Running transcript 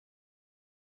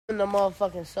in the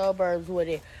motherfucking suburbs with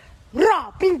it.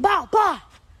 Rah, bing, bah, bah.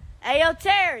 Hey, yo,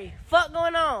 Terry, fuck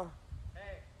going on?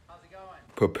 Hey, how's it going?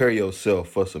 Prepare yourself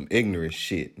for some ignorant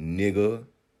shit, nigga.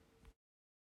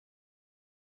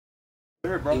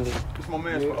 Here, bro. This my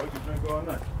man's fault. You drink all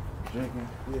night. Drinking?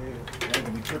 Yeah. I ain't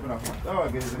gonna be tripping off my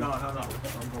dog.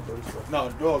 No,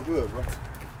 the dog good, bro.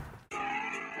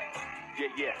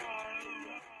 Yeah.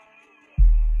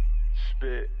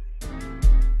 Spit.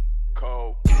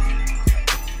 Cold.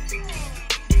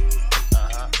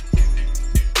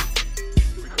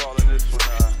 We calling this one,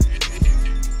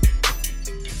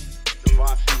 the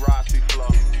Rossi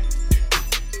flow.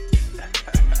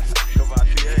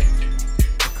 Cavassier.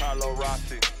 Carlo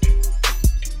Rossi.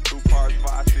 2 parts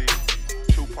Vossi.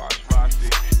 2 parts Rossi.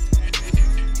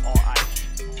 On ice.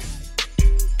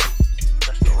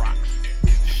 That's the rocks.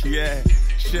 Yeah.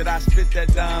 Should I spit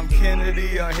that Dom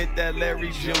Kennedy or hit that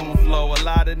Larry June flow? A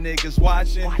lot of niggas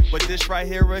watching, but this right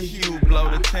here a hue blow.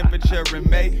 The temperature in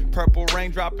May, purple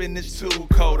raindrop in this too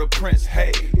cold. A Prince,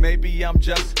 hey, maybe I'm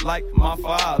just like my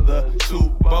father.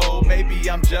 Too bold, maybe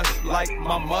I'm just like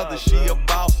my mother. She a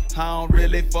boss, I don't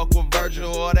really fuck with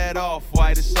Virgil or that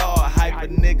off-white. It's all hype, a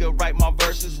nigga write my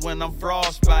verses when I'm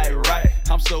frostbite, right?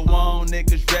 I'm so on,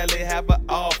 niggas rarely have an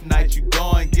off night. You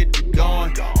going, get to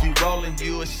going, you rolling,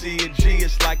 you a C a G.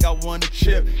 It's like I want a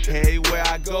chip. Hey, where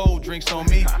I go, drinks on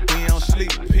me. We don't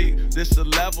sleep peak. This a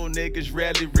level niggas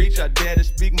rarely reach. I dare to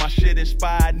speak my shit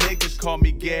inspired niggas. Call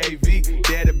me Gary V.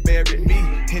 Dare to bury me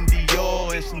in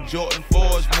Dior and some Jordan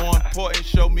 4s. More important,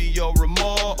 show me your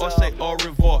remorse or say au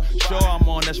revoir. Sure, I'm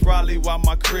on that's Raleigh while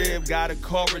my crib got a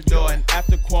corridor. And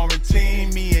after quarantine,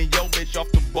 me and yo bitch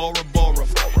off the Bora Bora.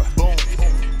 Boom.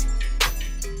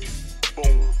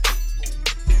 Boom.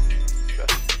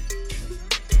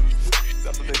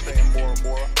 That's what they say in Bora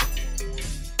Bora.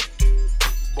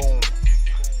 Boom.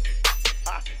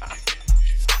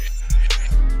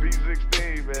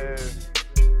 B16, man.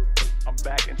 I'm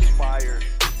back inspired.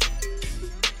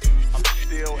 I'm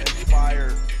still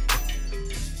inspired.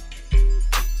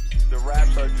 The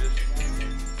raps are just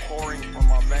pouring from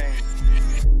my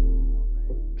veins.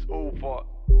 It's all for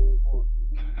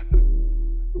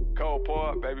cold pour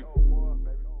up, baby.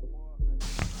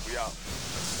 We out.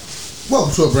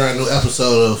 Welcome to a brand new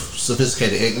episode of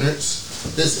Sophisticated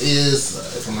Ignorance. This is,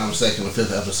 if I'm not mistaken, the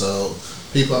 5th episode.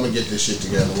 People, I'm gonna get this shit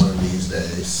together one of these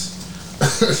days.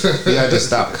 You gotta just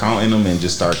stop counting them and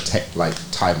just start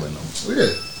titling them.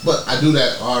 Yeah, but I do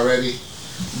that already.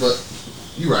 But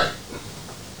you're right.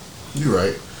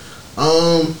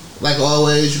 Like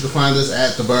always, you can find us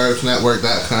at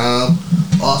theburbsnetwork.com.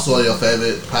 Also on your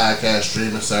favorite podcast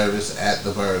streaming service at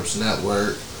The Burbs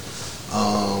Network.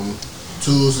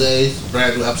 Tuesday,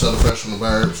 brand new episode of Fresh from the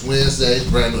Burbs. Wednesday,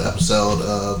 brand new episode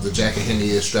of the Jack and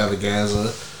Henny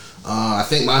Extravaganza. I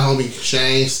think my homie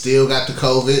Shane still got the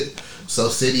COVID, so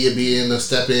City will be in the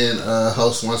step-in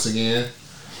host once again.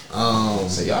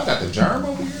 So y'all got the germ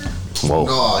over here? Whoa.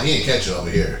 No, he didn't catch it over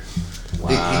here. Wow.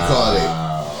 He caught it.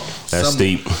 That's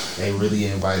steep. They really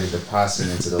invited the possum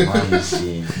into the Lions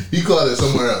game. He caught it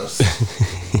somewhere else.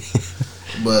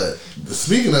 But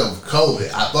speaking of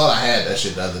COVID, I thought I had that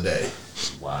shit the other day.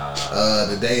 Wow.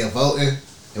 The day of voting.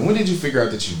 And when did you figure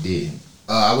out that you did?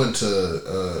 I went to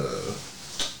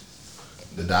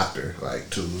the doctor like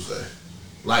Tuesday.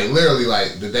 Like literally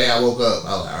like the day I woke up,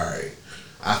 I was like, alright,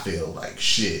 I feel like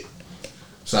shit.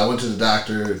 So I went to the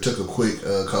doctor, took a quick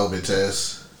COVID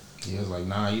test. He was like,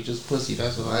 nah, you just pussy,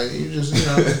 that's what Like you just,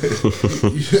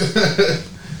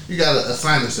 you got a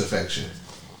sinus infection.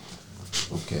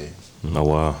 Okay. Oh,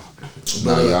 wow.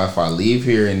 Now, y'all, if I leave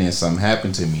here and then something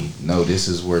happened to me, no, this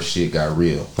is where shit got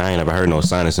real. I ain't never heard no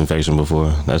sinus infection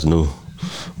before. That's new.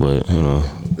 But, you know.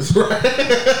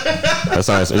 That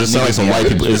sounds, it just sounds like some white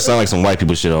people. It sounds like some white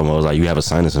people shit almost. Like, you have a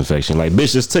sinus infection. Like,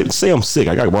 bitch, just say I'm sick.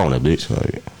 I got wrong that bitch.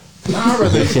 Like, Nah, I'd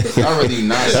rather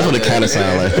not. that's what it kind of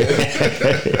sound like.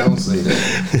 Don't say that.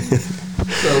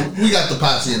 So we got the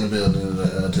posse in the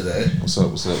building today. What's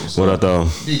up? What I thought?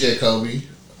 DJ Kobe.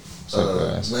 What's up,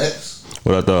 guys? Lex.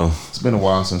 What I thought? It's been a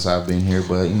while since I've been here,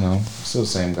 but, you know, still the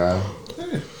same guy.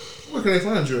 Hey, where can they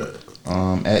find you at?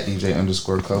 At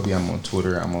DJ_Kobe. I'm on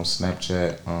Twitter. I'm on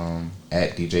Snapchat.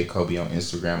 At DJ Kobe on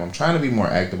Instagram. I'm trying to be more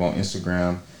active on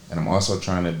Instagram, and I'm also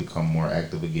trying to become more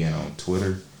active again on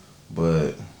Twitter,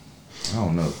 but I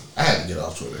don't know. I had to get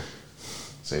off Twitter.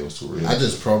 Say it was too real. I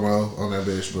just promo on that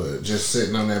bitch, but just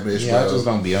sitting on that bitch. Yeah, bro. I just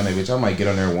don't be on that bitch. I might get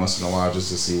on there once in a while just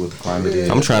to see what the climate is.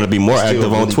 I'm trying to be more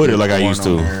active on Twitter like I used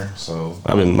to. There, so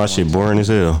I've been my shit boring as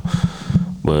hell.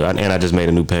 But I just made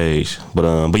a new page.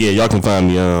 But yeah, y'all can find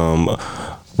me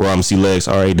RawMCLex,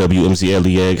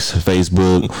 RAWMCLEX,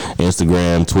 Facebook,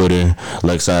 Instagram, Twitter,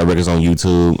 Lexide Records on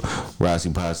YouTube,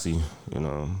 Rossi Posse, you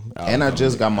know. And I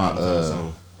just got my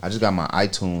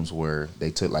iTunes where they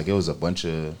took like it was a bunch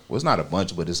of it's not a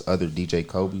bunch, but it's other DJ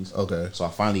Kobe's. Okay. So I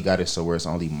finally got it so where it's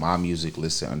only my music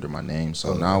listed under my name.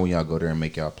 So now when y'all go there and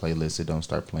make y'all playlists, it don't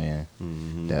start playing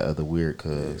that other weird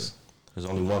cause There's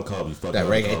only one Kobe. Fuck That the other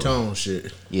reggaeton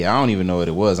shit. yeah, I don't even know what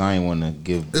it was. I ain't want to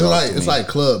give. It's like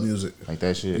club music. Like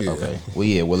that shit. Yeah. Okay.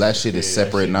 Well, that shit is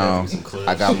separate now.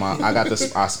 I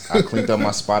cleaned up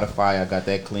my Spotify. I got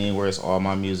that clean where it's all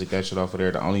my music. That shit off of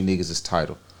there. The only niggas is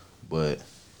Tidal, but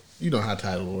You know how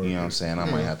Tidal works. you know what I'm saying. I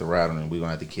might have to ride on it. We gonna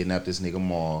have to kidnap this nigga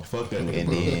Maul. Fuck that nigga,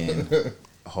 and bro. then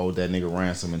hold that nigga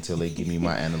ransom until they give me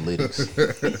my analytics.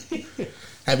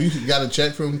 Have you got a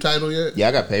check from Tidal yet? Yeah,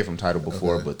 I got paid from Tidal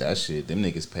before, Okay. but that shit, them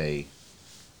niggas pay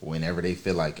whenever they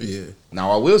feel like it. Yeah. Now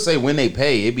I will say when they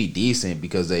pay, it be decent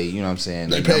because they, you know what I'm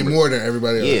saying. They pay more than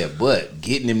everybody else. Yeah, but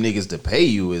getting them niggas to pay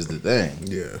you is the thing.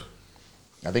 Yeah.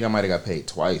 I think I might have got paid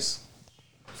twice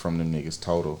from them niggas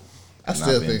total. I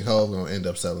still think Hov gonna end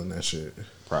up selling that shit.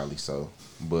 Probably so.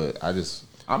 But I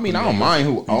don't mind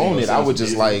who own it. I would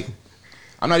just like,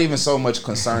 I'm not even so much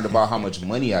concerned about how much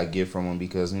money I get from them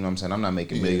because, you know what I'm saying, I'm not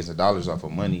making millions of dollars off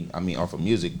of money. I mean, off of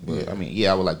music. But, I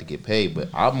would like to get paid. But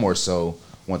I more so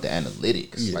want the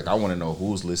analytics. Yeah. Like, I want to know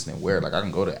who's listening where. Like, I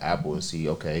can go to Apple and see,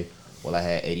 okay, well, I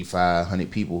had 8,500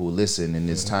 people who listen in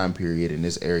this time period in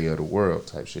this area of the world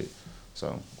type shit.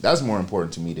 So that's more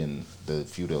important to me than the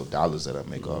few dollars that I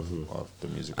make off the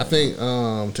music. I think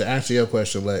to answer your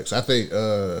question, Lex, I think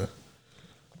I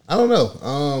don't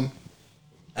know.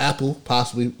 Apple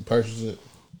possibly purchase it.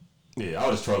 Yeah, I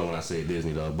was trolling when I said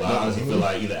Disney though, but I honestly feel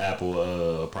like either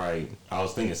Apple, probably. I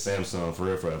was thinking Samsung for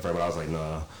real, but I was like,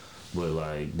 nah. But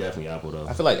like, definitely Apple though.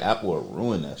 I feel like Apple will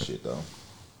ruin that shit though.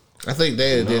 I think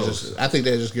they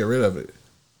just get rid of it.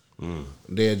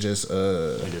 They just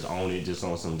own it, just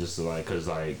on some, just to like, cause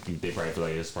like they probably feel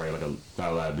like it's probably like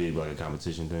not a lot big, but like a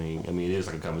competition thing. I mean, it is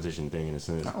like a competition thing in a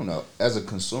sense. I don't know. As a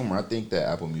consumer, I think that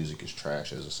Apple Music is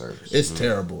trash as a service. It's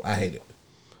terrible. I hate it.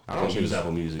 I don't use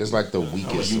Apple Music. It's like the I'm a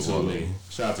weakest. YouTube nigga.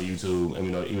 Shout out to YouTube. I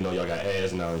mean, even though y'all got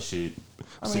ads now and shit.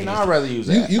 I mean, I'd rather use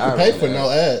You can pay for no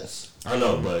ads. I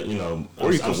know, but you know,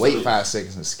 or you can wait 5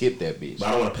 seconds and skip that bitch. But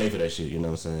I don't want to pay for that shit. You know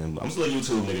what I'm saying? I'm still a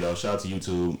YouTube nigga though. Shout out to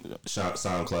YouTube,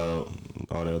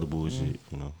 SoundCloud, all that other bullshit.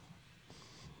 You know,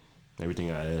 everything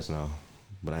got ads now,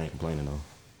 but I ain't complaining though.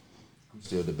 I'm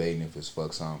still debating if it's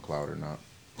fuck SoundCloud or not.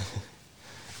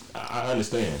 I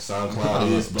understand. SoundCloud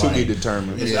is to like, be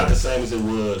determined. It's not the same as it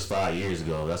was 5 years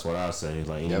ago. That's what I say.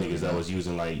 Like any Definitely niggas that not. was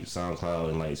using like SoundCloud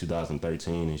in like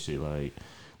 2013 and shit. Like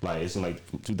it's in like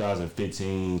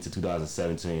 2015 to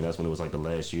 2017. That's when it was like the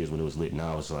last years when it was lit.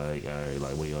 Now it's like, all right,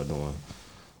 like what y'all doing?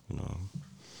 You know,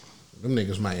 Them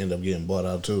niggas might end up getting bought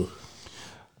out too.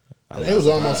 They was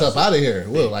almost up out of here.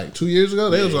 What, like 2 years ago?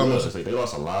 They was almost. Like, they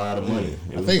lost a lot of money.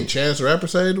 I think Chance the Rapper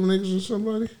saved them niggas or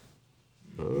somebody.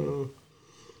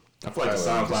 I feel like the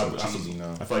SoundCloud. Cheesy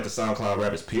now. I feel like the SoundCloud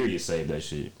rappers period saved that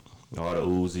shit. All the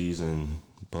Uzis and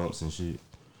bumps and shit.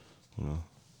 You know.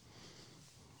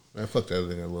 Man, fuck that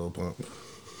nigga Lil Pump.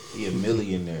 He a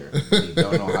millionaire. He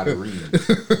don't know how to read.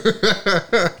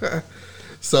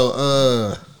 So,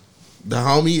 the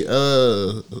homie,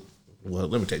 well,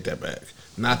 let me take that back.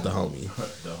 Not the homie.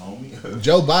 The homie.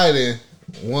 Joe Biden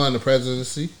won the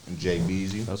presidency. Jay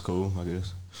Beezy. That's cool, I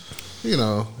guess. You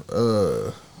know,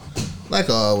 like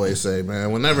I always say,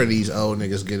 man, whenever these old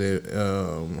niggas get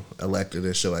elected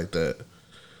and shit like that,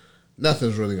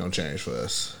 nothing's really gonna change for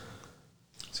us.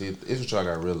 See, it's what y'all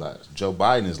gotta realize. Joe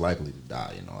Biden is likely to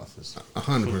die in office.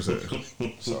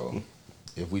 100%. So,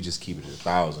 if we just keep it at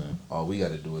 1,000, all we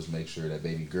gotta do is make sure that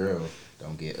baby girl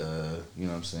don't get, you know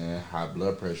what I'm saying, high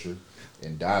blood pressure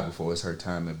and die before it's her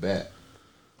time at bat.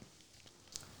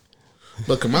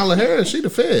 But Kamala Harris, she the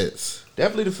feds.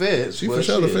 Definitely the feds. She but for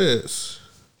sure the shit, feds.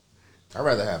 I'd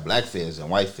rather have black feds than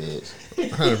white feds.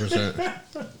 100%.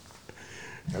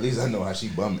 At least I know how she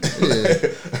bumming. Yeah.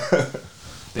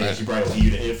 Think she probably give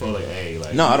you the info like, hey,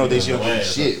 like. No, I don't think she'll your do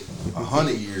ass, shit.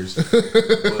 100 years.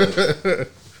 But,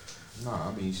 no,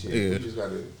 I mean shit. Yeah.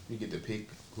 You get to pick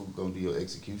who gonna do your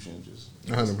execution. Just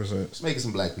 100%. make it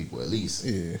some black people at least.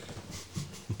 Yeah.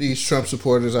 These Trump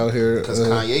supporters out here. Because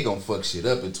Kanye gonna fuck shit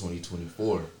up in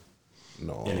 2024.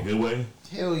 No. In a good way?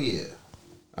 Hell yeah.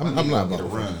 I'm not voting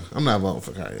for Kanye. I'm not voting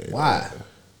for Kanye. Why?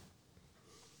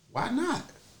 Why not?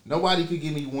 Nobody could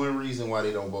give me one reason why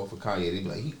they don't vote for Kanye. They be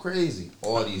like, he crazy.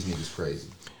 All these niggas crazy.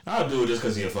 I'll do it just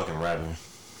because he a fucking rapper.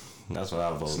 That's what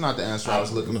I'll vote. It's not the answer I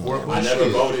was looking for. But I never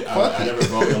shit, voted. fuck I it. never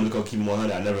voted. I'm just gonna keep it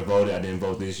 100. I never voted. I didn't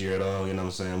vote this year at all. You know what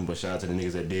I'm saying? But shout out to the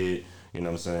niggas that did. You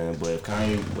know what I'm saying? But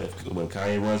when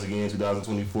Kanye runs again in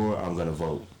 2024, I'm gonna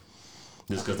vote.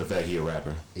 Just because the fact he a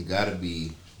rapper. It gotta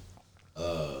be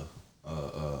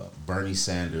Bernie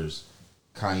Sanders,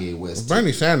 Kanye West.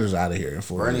 Bernie Sanders out of here in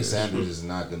 4 Bernie years. Sanders is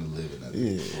not gonna live another 4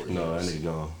 years. No, that nigga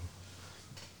gone.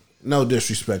 No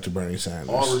disrespect to Bernie Sanders.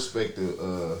 All respect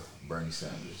to Bernie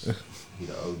Sanders. He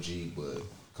the OG, but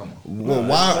come on. Well,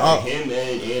 why? Him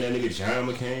and that nigga John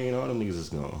McCain, all them niggas is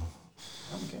gone.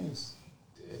 John McCain's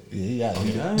dead. Yeah,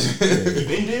 He died? He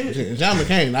been dead? John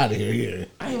McCain out of here. Yeah,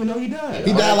 I didn't even know he died.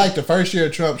 he died like the first year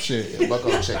of Trump shit. Yeah, Bucko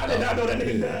checked I did not know out. that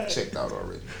nigga died. Checked out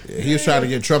already. Yeah, he was trying to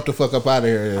get Trump the fuck up out of I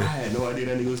here. had no idea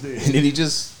that nigga was dead. And then he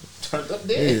just turned up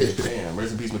dead. Damn,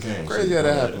 rest in peace, McCain. Crazy how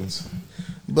that happens.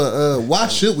 But why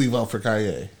should we vote for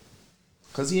Kanye?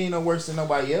 Cause he ain't no worse than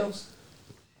nobody else.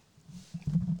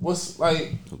 What's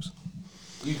like? Oops.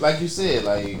 Like you said,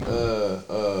 like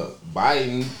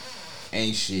Biden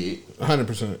ain't shit.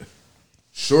 100%.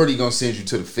 Shorty gonna send you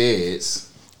to the feds.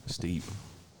 Steve.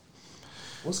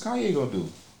 What's Kanye gonna do?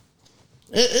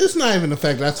 It's not even the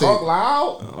fact that I Talk think.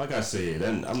 loud? Like I said,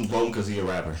 I'm voting because he a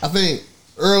rapper. I think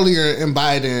earlier in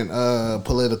Biden's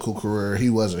political career, he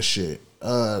wasn't shit.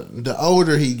 The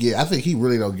older he get, I think he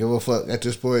really don't give a fuck at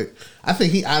this point. I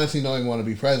think he honestly don't even want to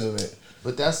be president.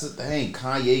 But that's the thing.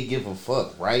 Kanye give a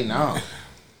fuck right now.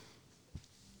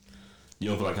 You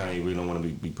don't feel like Kanye really don't want to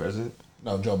be president?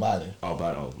 No, Joe Biden. Oh,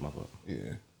 Biden. Oh, my fault.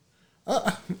 Yeah.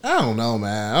 I don't know,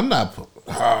 man. I'm not.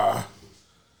 I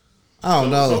don't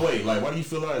know. So wait, like, why do you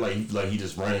feel like he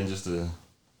just running just to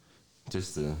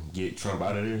get Trump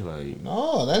out of there? Like,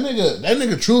 No, that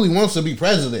nigga truly wants to be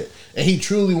president, and he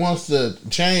truly wants to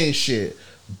change shit.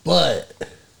 But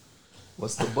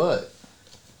What's the but?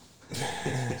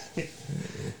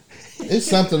 it's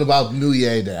something about New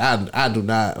Year that I do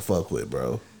not fuck with,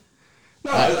 bro.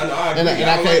 no, I agree. And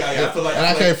I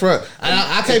can't front.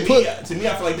 I can't put. To me,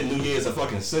 I feel like the New Year is a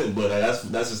fucking sin, but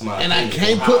that's just my. And I opinion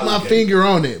can't on put how I my look at it. finger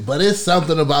on it, but it's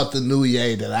something about the New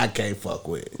Year that I can't fuck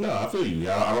with. No, I feel you.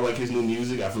 I don't like his new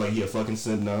music. I feel like he a fucking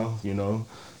simp now. You know,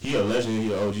 he a legend.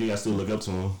 He a OG. I still look up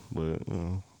to him, but you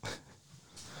know,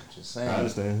 Just saying. I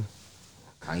understand.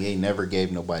 Kanye never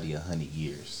gave nobody 100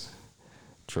 years.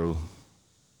 True.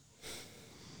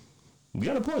 You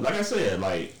got a point. Like I said,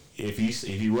 like if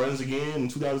he runs again in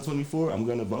 2024, I'm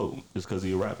gonna vote just because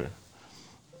he a rapper.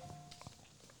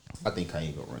 I think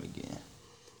Kanye gonna run again.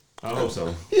 I hope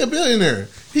so. He a billionaire.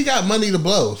 He got money to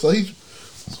blow, so he's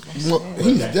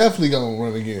definitely gonna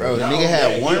run again. Bro, the No, nigga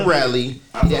had yeah, one yeah. rally. He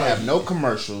I didn't feel have like- no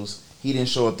commercials. He didn't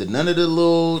show up to none of the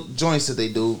little joints that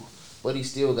they do, but he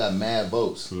still got mad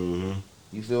votes. Mm-hmm.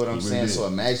 You feel what I'm He really saying? did. So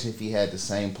imagine if he had the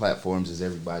same platforms as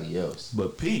everybody else.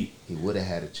 But Pete, He would have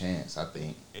had a chance, I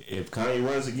think. if Kanye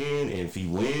runs again and if he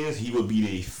wins, he would be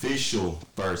the official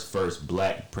first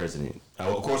black president.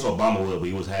 Of course, Obama would, but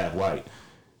he was half white.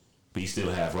 But he's still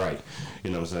half right. You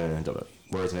know what I'm saying?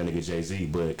 Words to that nigga Jay-Z.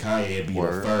 But Kanye would be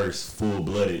Word. the first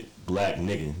full-blooded black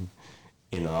nigga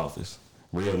in the office.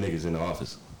 Real niggas in the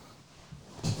office.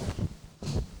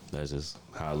 That's just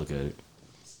how I look at it.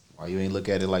 Why you ain't look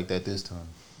at it like that this time?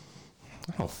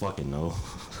 I don't fucking know.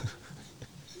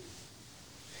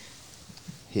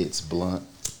 Hits blunt.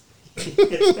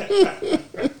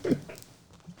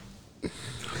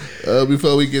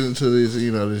 Before we get into this,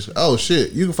 this. Oh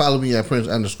shit! You can follow me at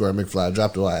Prince_McFly.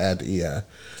 Drop the Y, add the EI.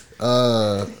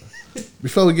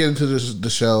 Before we get into the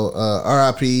show,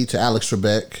 R.I.P. to Alex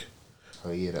Trebek.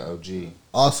 Oh yeah, the OG.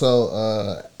 Also,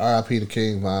 R.I.P. to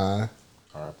King Von.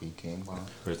 R.I.P. King Von.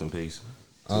 Rest in peace.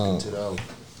 Took him to the O.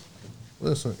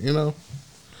 Listen, you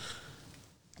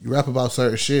rap about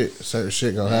certain shit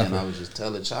gonna Man, happen. I was just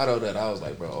telling Chato that I was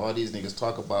like, bro, all these niggas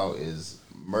talk about is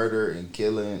murder and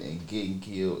killing and getting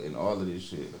killed and all of this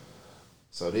shit.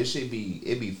 So this shit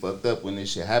be fucked up when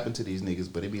this shit happen to these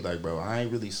niggas, but it be like, bro, I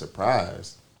ain't really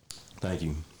surprised. Thank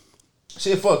you.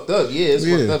 Shit fucked up, yeah, it's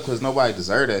Yeah. fucked up because nobody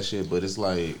deserve that shit, but it's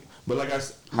like, But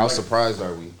how surprised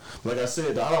are we? Like I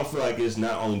said, I don't feel like it's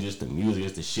not only just the music,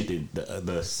 it's the shit that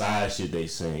the side shit they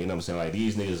sing. You know what I'm saying? Like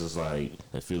these niggas is like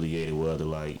affiliated with other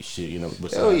like shit.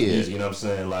 Besides Hell yeah. music, you know what I'm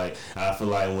saying? like I feel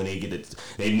like when they get it,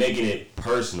 they making it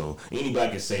personal.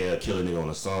 Anybody can say a killer nigga on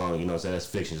a song. You know what I'm saying? That's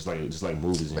fiction. Just like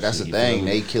movies. And But that's shit, the you feel thing,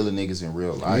 me? they killing niggas in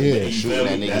real life. Yeah. They You shooting feel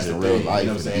at me? niggas That's in the real thing, life. You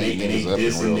know what I'm and saying? beating They niggas up in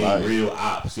dissing real they life. real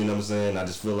ops. You know what I'm saying? I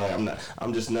just feel like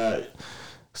I'm just not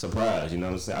surprised. You know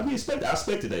what I'm saying? I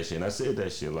expected that shit. And I said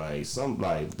that shit. Like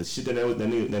the shit that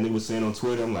nigga was saying on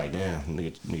Twitter. I'm like, damn,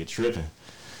 nigga tripping.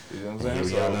 You know what I'm And saying?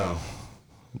 here we are now.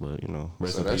 But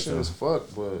rest So in that peace. shit is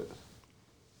fucked, but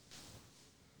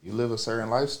you live a certain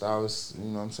lifestyle, it's, you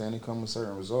know what I'm saying, it comes with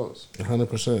certain results.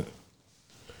 100%.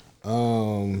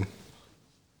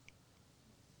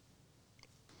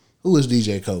 Who is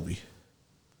DJ Kobe?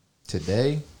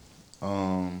 Today,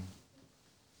 I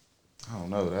don't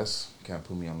know. That's kind of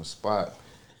put me on the spot.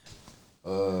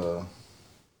 I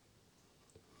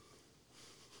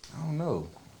don't know.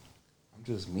 I'm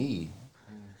just me.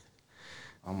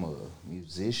 I'm a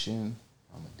musician.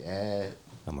 I'm a dad.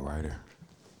 I'm a writer.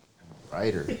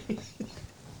 Writer.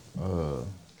 I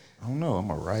don't know.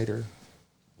 I'm a writer.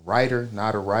 Writer,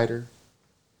 not a writer.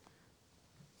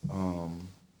 I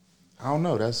don't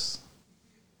know. I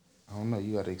don't know.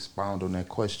 You got to expound on that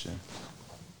question.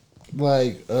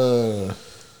 Like,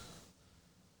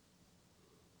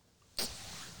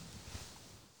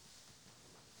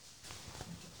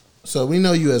 so we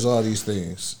know you as all these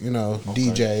things. You know,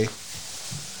 Okay. DJ,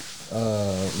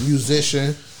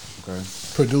 musician, Okay.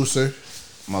 producer,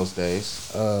 Most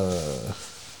days.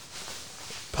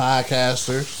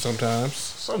 podcaster sometimes,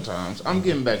 Sometimes. I'm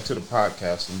getting back to the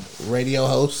podcasting. radio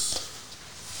host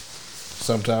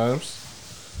sometimes.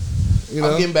 You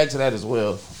know, I'm getting back to that as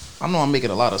well. I know I'm making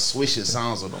a lot of swishing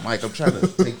sounds on the mic. I'm trying to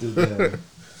take this down.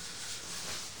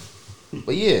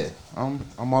 But yeah,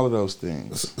 I'm all of those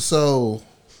things. so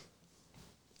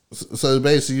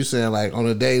basically you saying like on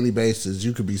a daily basis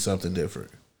you could be something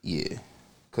different. Yeah.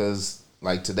 Cause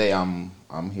like today I'm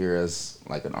here as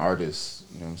like an artist,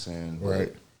 you know what I'm saying? But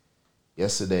Right.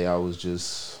 yesterday I was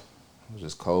just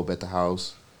cold at the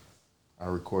house. I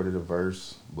recorded a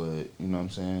verse, but you know what I'm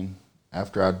saying?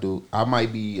 After I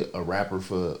might be a rapper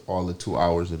for all the 2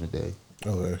 hours of the day.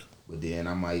 Okay. But then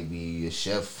I might be a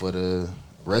chef for the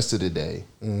rest of the day.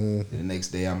 Mm-hmm. The next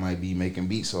day I might be making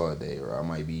beats all day, or I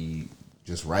might be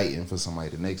just writing for somebody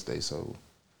the next day. So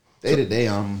day to day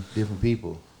I'm different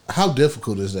people. How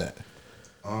difficult is that?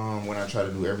 When I try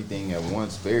to do everything at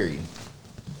once, very.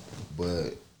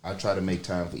 But I try to make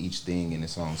time for each thing in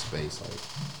its own space. Like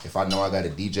if I know I got a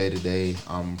DJ today,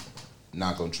 I'm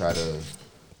not gonna try to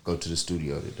go to the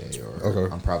studio today, or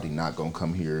Okay. I'm probably not gonna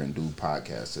come here and do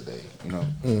podcasts today. You know.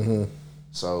 Mm-hmm.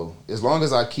 So as long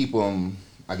as I keep them,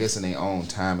 I guess in their own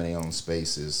time and their own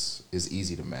space, is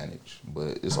easy to manage.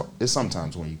 But it's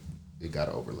sometimes when it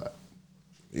gotta overlap.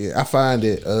 Yeah, I find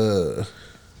it.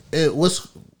 What's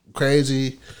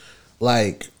crazy,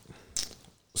 like,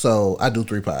 so I do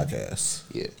 3 podcasts.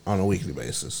 Yeah. On a weekly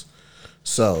basis.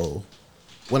 So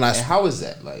when I And how is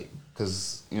that like?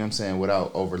 Because you know what I'm saying,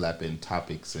 without overlapping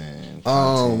topics and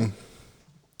content.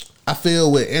 I feel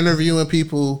with interviewing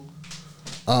people,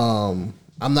 it's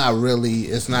not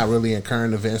really in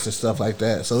current events and stuff like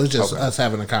that. So it's just Okay. us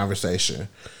having a conversation.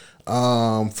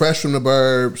 Fresh from the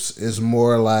Burbs is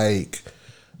more like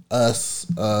us,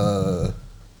 current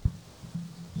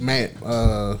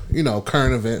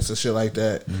events and shit like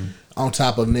that on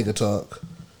top of nigga talk.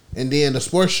 And then the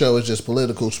sports show is just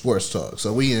political sports talk.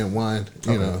 So we in one,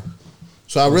 you know.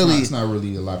 So It's not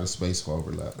really a lot of space for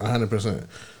overlap. 100%.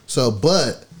 So,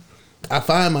 but I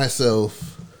find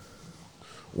myself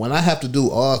when I have to do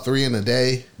all 3 in a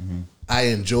day, I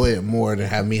enjoy it more than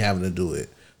having to do it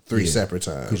 3 separate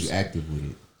times. Because you're active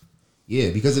with it.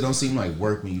 Yeah, because it don't seem like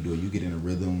work when you do it. You get in a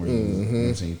rhythm where you know what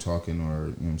I'm saying, you're talking or,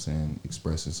 you know what I'm saying,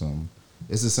 expressing something.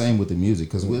 It's the same with the music,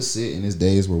 because we'll sit in these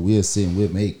days where we'll sit and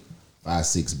we'll make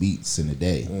 5-6 beats in a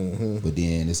day. But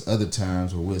then there's other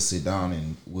times where we'll sit down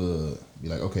and we'll be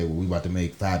like, okay, well, we about to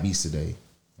make 5 beats today.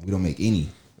 We don't make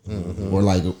any. Or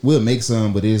like, we'll make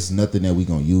some, but it's nothing that we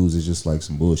gonna use. It's just like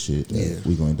some bullshit that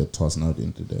we gonna end up tossing out at the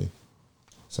end of the day.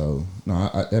 So, no,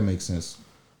 that makes sense.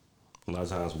 A lot of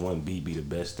times, one beat be the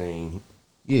best thing.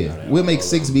 Yeah, we'll make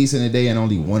 6 beats in a day, and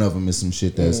only one of them is some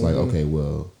shit that's like, okay,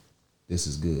 well, this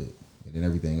is good, and then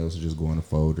everything else will just go in a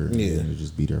folder, and it'll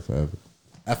just be there forever.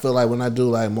 I feel like when I do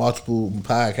like multiple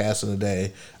podcasts in a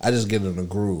day, I just get in a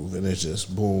groove and it's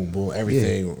just boom, boom,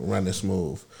 everything running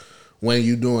smooth. When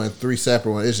you doing 3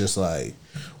 separate ones, it's just like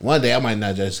one day I might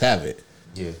not just have it.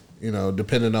 Yeah. You know,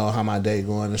 depending on how my day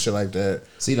going and shit like that.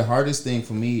 See, the hardest thing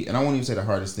for me, and I won't even say the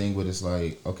hardest thing, but it's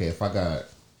like, okay, if I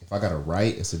gotta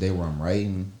write, it's a day where I'm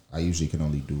writing, I usually can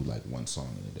only do like 1 song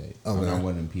in a day. I'm not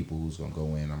one of them people who's gonna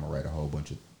go in, I'm gonna write a whole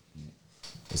bunch of,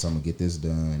 so I'm gonna get this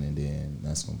done, and then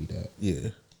that's gonna be that. Yeah.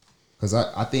 Because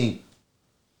I think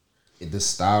the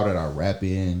style that I rap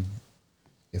in,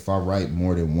 if I write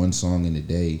more than 1 song in a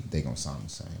day, they gonna sound the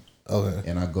same. Okay.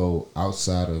 And I go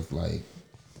outside of like,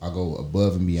 I go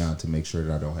above and beyond to make sure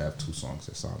that I don't have 2 songs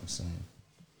that sound the same.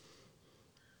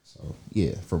 So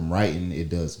yeah, from writing it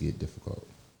does get difficult,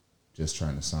 just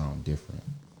trying to sound different.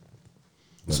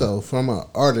 But So from an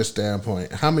artist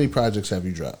standpoint, how many projects have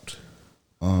you dropped?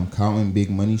 Counting Big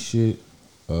Money shit,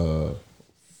 4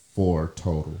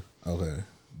 total. Okay.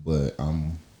 But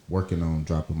I'm working on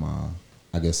dropping my,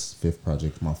 I guess, 5th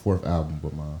project, my 4th album,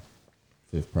 but my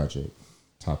 5th project.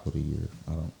 top of the year.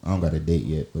 I don't got a date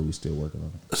yet, but we still working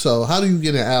on it. So how do you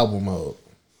get in album mode?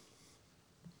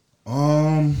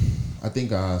 I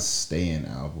think I stay in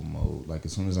album mode. Like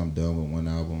as soon as I'm done with one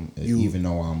album, even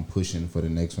though I'm pushing for the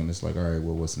next one, it's like, all right,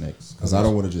 well, what's next? Because I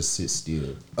don't want to just sit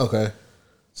still. Okay.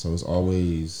 So it's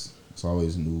always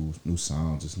new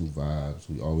sounds, it's new vibes.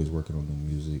 We always working on new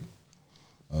music.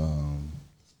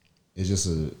 It's just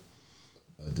a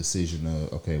decision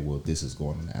of, okay, well, this is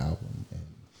going on the album, and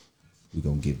we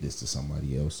gonna give this to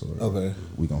somebody else, or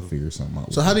we gonna figure something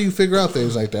out. So how do you figure out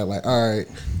things like that? Like, all right,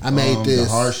 I made this. The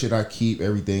hard shit I keep,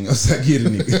 everything else I get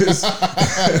in niggas.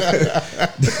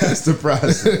 That's the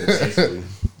process.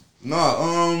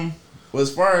 No, well,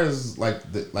 as far as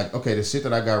the shit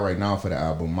that I got right now for the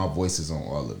album, my voice is on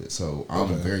all of it. So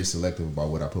I'm very selective about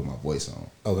what I put my voice on.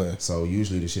 Okay. So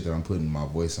usually the shit that I'm putting my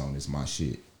voice on is my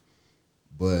shit.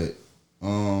 But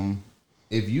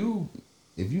if you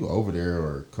over there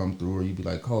or come through, or you be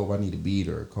like, Cove, I need a beat,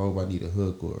 or Cove, I need a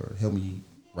hook, or help me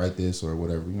write this, or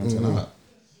whatever, you know what I'm saying?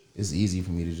 It's easy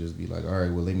for me to just be like, all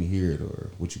right, well, let me hear it, or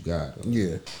what you got. Or, you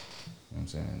know what I'm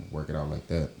saying? Work it out like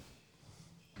that.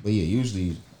 But yeah,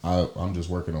 usually I'm just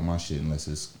working on my shit unless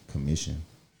it's commission.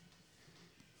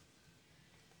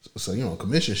 So you on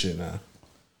commission shit now?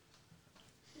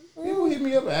 People hit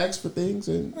me up and ask for things,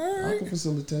 and I can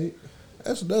facilitate.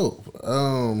 That's dope.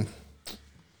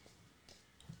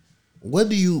 What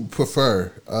do you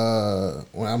prefer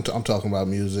when I'm talking about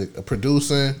music?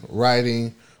 Producing,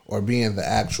 writing, or being the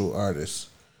actual artist?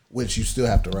 Which you still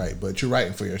have to write, but you're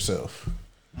writing for yourself.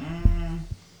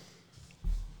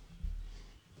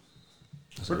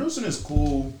 Producing is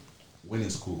cool when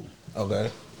it's cool.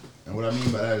 Okay. And what I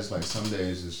mean by that is like some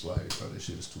days it's like, oh, this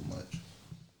shit is too much.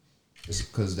 It's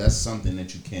because that's something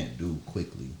that you can't do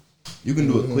quickly. You can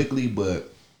do it quickly,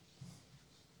 but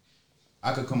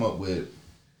I could come up with,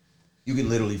 you can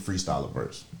literally freestyle a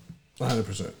verse.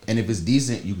 100%. And if it's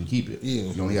decent, you can keep it.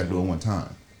 Yeah. You only got to do it one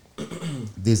time.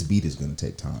 This beat is going to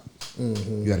take time.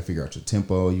 You got to figure out your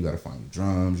tempo. You got to find your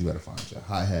drums. You got to find your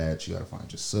hi-hats. You got to find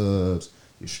your subs,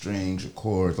 your strings, your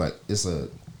chords. Like, it's a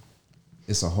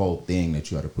whole thing that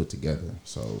you got to put together.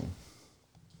 So,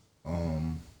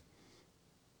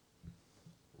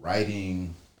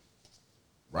 writing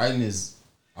is,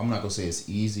 I'm not going to say it's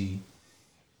easy,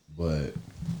 but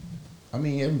I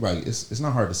mean, everybody, it's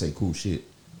not hard to say cool shit.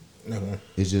 Okay.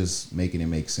 It's just making it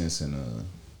make sense in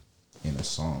a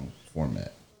song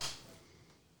format.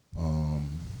 And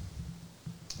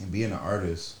being an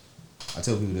artist, I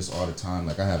tell people this all the time.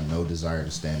 Like, I have no desire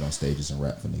to stand on stages and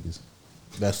rap for niggas.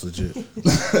 That's legit.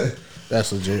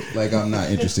 That's legit. Like, I'm not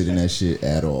interested in that shit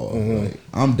at all. Like,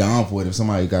 I'm down for it if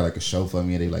somebody got like a show for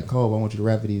me and they like, Cole, I want you to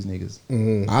rap for these niggas.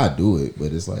 I do it,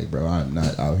 but it's like, bro, I'm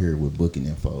not out here with booking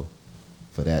info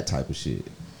for that type of shit.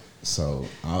 So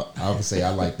I would say I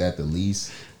like that the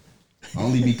least,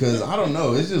 only because I don't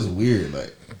know, it's just weird.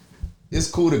 Like, it's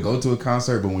cool to go to a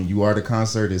concert, but when you are the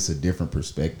concert, it's a different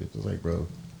perspective. It's like, bro,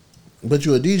 but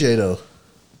you a DJ though.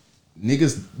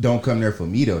 Niggas don't come there for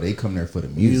me though. They come there for the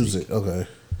music. Okay.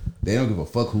 They don't give a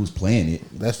fuck who's playing it.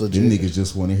 That's legit. Them niggas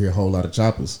just want to hear a whole lot of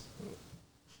choppers.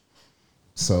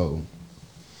 So,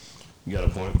 you got a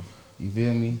point. You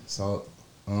feel me? So,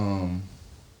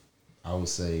 I would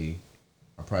say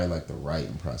I probably like the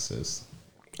writing process.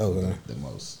 Okay. The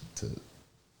most.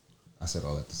 I said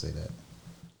all that to say that.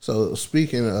 So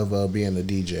speaking of being a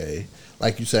DJ,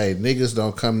 like you say, niggas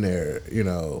don't come there, you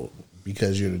know,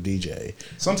 because you're the DJ.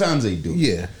 Sometimes they do.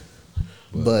 Yeah.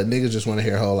 But niggas just want to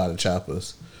hear a whole lot of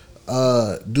choppers.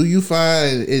 Do you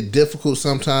find it difficult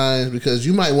sometimes because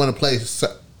you might want to play,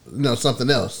 you know,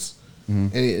 something else,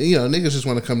 and you know, niggas just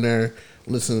want to come there,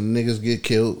 listen to niggas get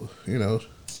killed, you know.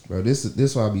 Bro, this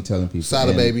is why I be telling people.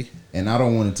 Sada baby. And I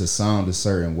don't want it to sound a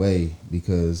certain way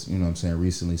because, you know what I'm saying,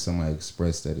 recently somebody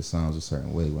expressed that it sounds a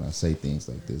certain way when I say things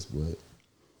like this, but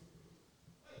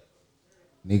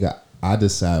nigga, I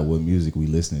decide what music we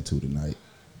listening to tonight.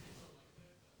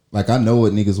 Like, I know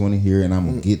what niggas want to hear and I'm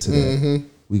going to get to that.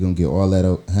 We going to get all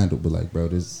that handled, but like, bro,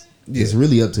 it's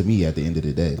really up to me at the end of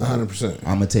the day. Like, 100%.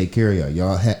 I'm going to take care of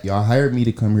y'all. Y'all hired me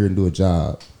to come here and do a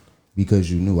job because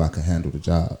you knew I could handle the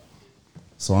job.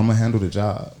 So I'm going to handle the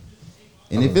job.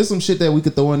 And if there's some shit that we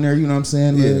could throw in there, you know what I'm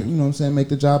saying? Yeah. You know what I'm saying? Make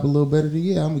the job a little better, then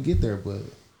yeah, I'm going to get there. But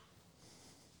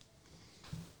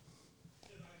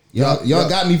y'all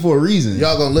got me for a reason.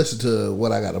 Y'all going to listen to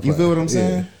what I got to play. You feel what I'm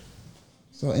saying? Yeah.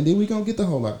 So, and then we going to get the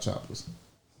whole lot of choppers.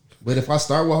 But if I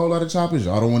start with a whole lot of choppers,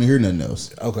 y'all don't want to hear nothing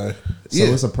else. Okay. So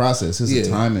it's a process. It's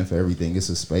a timing for everything. It's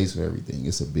a space for everything.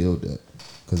 It's a build up.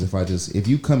 Because if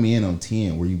you come in on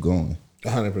 10, where you going?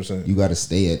 100%. You got to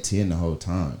stay at 10 the whole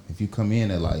time. If you come in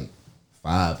at like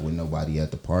 5 with nobody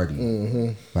at the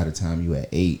party. By the time you at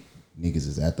 8, niggas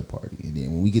is at the party. And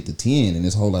then when we get to 10 and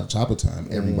there's a whole lot of chopper time,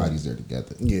 everybody's there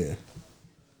together. Yeah.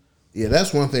 Yeah,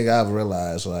 that's one thing I've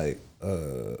realized, like,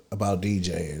 about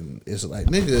DJing. It's like,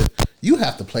 nigga, you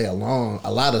have to play a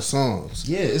lot of songs.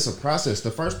 Yeah, it's a process.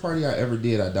 The first party I ever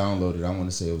did, I downloaded, I want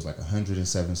to say it was like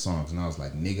 107 songs. And I was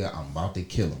like, nigga, I'm about to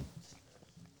kill them.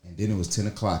 And then it was 10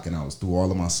 o'clock and I was through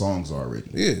all of my songs already.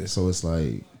 Yeah. So it's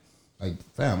like,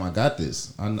 fam, I got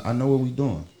this. I know what we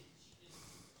doing.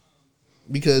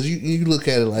 Because you look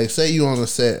at it like, say you on a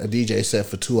DJ set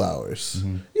for 2 hours.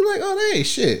 You're like, oh, that ain't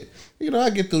shit. You know,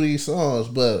 I get through these songs,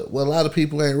 but what a lot of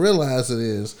people ain't realizing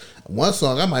is one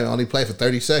song I might only play for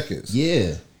 30 seconds.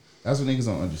 Yeah. That's what niggas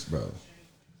don't understand, bro.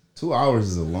 2 hours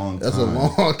is a long time. That's a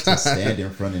long time. To stand in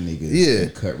front of niggas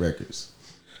and cut records.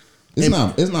 It's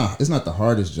not the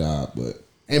hardest job, but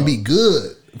and be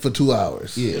good for 2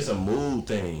 hours. Yeah. It's a mood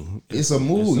thing. It's a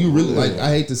mood. You really like. I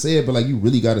hate to say it, but like you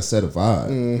really got to set a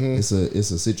vibe. It's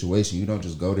a situation. You don't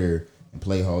just go there and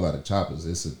play a whole lot of choppers.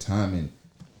 It's a timing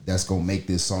that's gonna make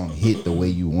this song hit the way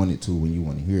you want it to when you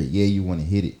want to hear it. Yeah, you want to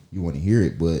hit it. You want to hear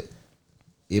it, but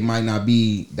it might not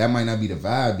be. That might not be the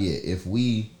vibe yet. If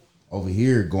we over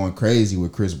here going crazy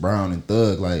with Chris Brown and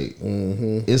Thug, like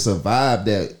it's a vibe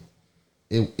that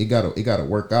it gotta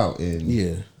work out. And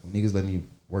when niggas let me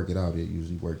work it out, it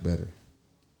usually work better.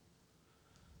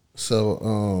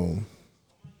 So,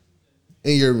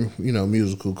 in your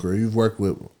musical career, you've worked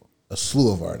with a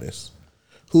slew of artists.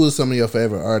 Who are some of your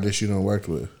favorite artists you done worked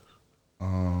with?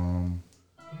 Power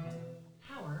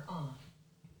off.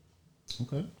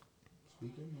 Okay.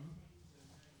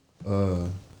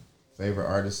 Favorite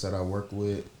artists that I worked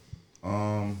with,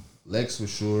 Lex for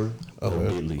sure.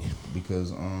 Okay.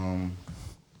 Because I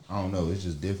don't know, it's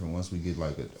just different once we get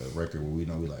like a record where we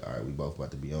know we like, all right, we both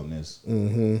about to be on this.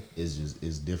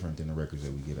 It's different than the records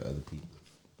that we get of other people.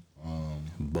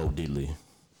 Bo Diddley.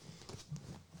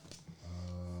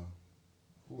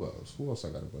 Who else I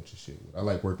got a bunch of shit with? I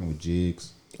like working with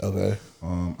Jigs. Okay.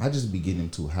 I just be getting him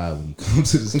too high when you come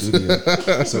to the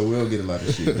studio, so we'll get a lot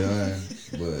of shit done.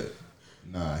 But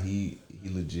nah, he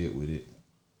legit with it.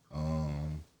 I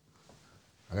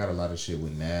got a lot of shit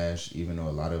with Nash, even though a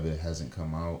lot of it hasn't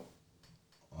come out.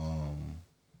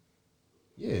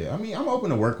 Yeah, I mean, I'm open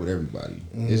to work with everybody.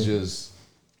 It's just,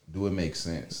 do it make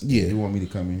sense? Yeah. If you want me to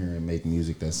come in here and make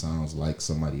music that sounds like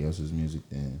somebody else's music,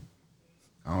 then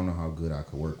I don't know how good I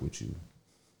could work with you.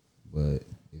 But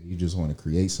if you just want to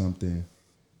create something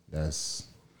that's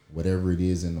whatever it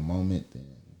is in the moment, then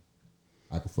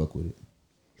I can fuck with it.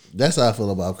 That's how I feel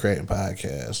about creating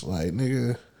podcasts. Like,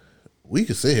 nigga, we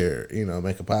could sit here,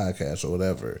 make a podcast or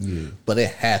whatever, but it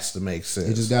has to make sense.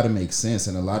 It just got to make sense.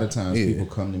 And a lot of times people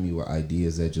come to me with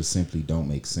ideas that just simply don't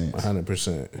make sense.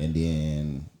 100%. And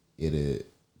then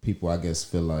people, I guess,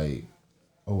 feel like,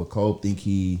 oh, well, Cole think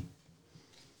he...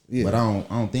 Yeah. But I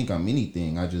don't think I'm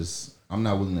anything. I'm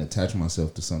not willing to attach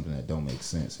myself to something that don't make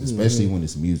sense, especially when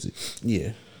it's music.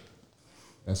 Yeah.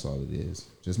 That's all it is.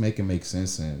 Just make it make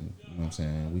sense, and you know what I'm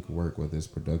saying? We could work with this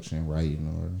production, writing,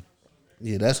 or...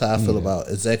 Yeah, that's how I feel about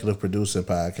executive producing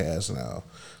podcasts now.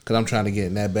 Because I'm trying to get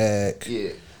in that bag.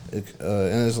 Yeah.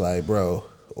 And it's like, bro,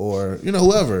 or,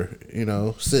 whoever,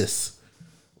 sis,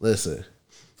 listen.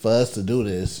 For us to do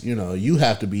this, you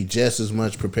have to be just as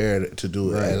much prepared to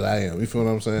do it as I am. You feel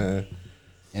what I'm saying?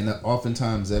 And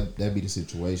oftentimes that be the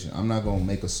situation. I'm not gonna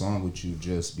make a song with you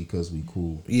just because we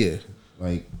cool. Yeah.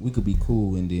 Like, we could be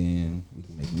cool and then we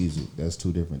can make music. That's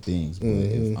two different things. But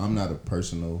if I'm not a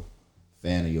personal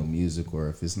fan of your music, or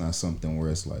if it's not something where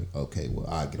it's like, okay, well,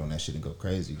 I get on that shit and go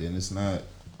crazy, then it's not.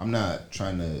 I'm not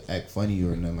trying to act funny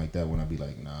or nothing like that when I be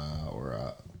like, nah,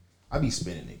 or I be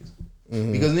spinning niggas.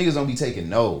 Because niggas don't be taking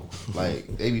no.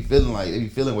 Like, they be feeling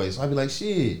ways. So I be like,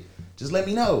 shit, just let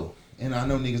me know. And I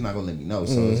know niggas not gonna let me know.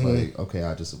 So it's like, okay,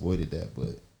 I just avoided that.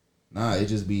 But nah, it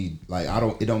just be like,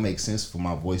 it don't make sense for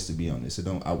my voice to be on this.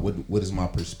 What is my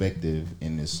perspective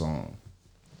in this song?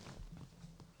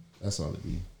 That's all it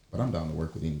be. But I'm down to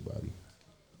work with anybody.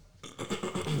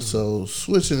 So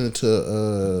switching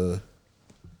into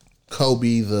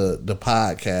Kobe the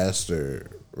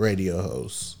podcaster, radio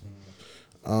host.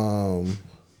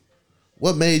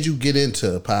 What made you get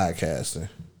into podcasting?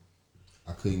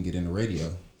 I couldn't get into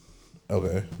radio.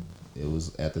 Okay. It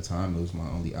was, at the time, it was my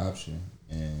only option.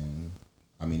 And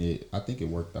I mean, I think it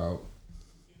worked out.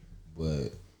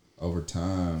 But over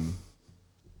time,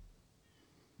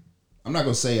 I'm not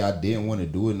gonna say I didn't want to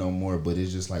do it no more, but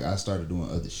it's just like I started doing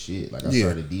other shit. Like I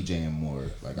started DJing more.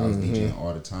 Like I was DJing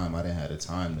all the time. I didn't have the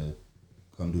time to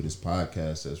come do this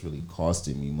podcast that's really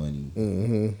costing me money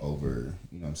over,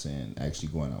 you know what I'm saying, actually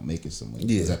going out making some money.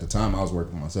 Because at the time I was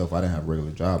working for myself. I didn't have a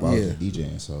regular job. I was just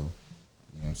DJing. So, you know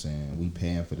what I'm saying, we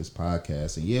paying for this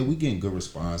podcast. And yeah, we getting good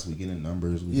response. We getting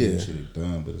numbers. We getting shit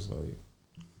done. But it's like,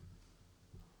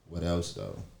 what else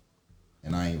though?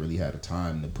 And I ain't really had the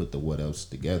time to put the what else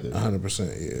together.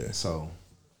 100%, yeah. So,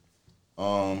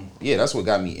 yeah, that's what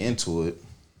got me into it.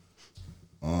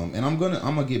 And I'm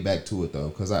gonna get back to it though,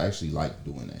 because I actually like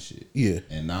doing that shit. Yeah.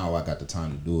 And now I got the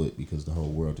time to do it because the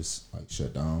whole world is like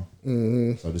shut down.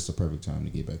 Mm-hmm. So this is the perfect time to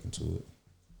get back into it.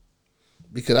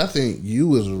 Because I think you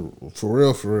was for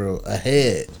real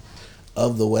ahead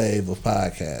of the wave of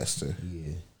podcasting.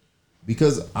 Yeah.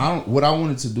 Because what I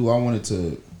wanted to do, I wanted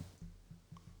to.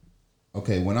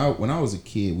 Okay, when I was a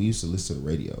kid, we used to listen to the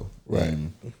radio. Right.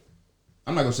 And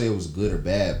I'm not gonna say it was good or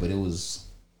bad, but it was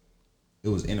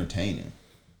entertaining.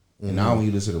 And now when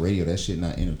you listen to the radio, that shit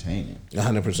not entertaining.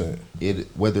 100%.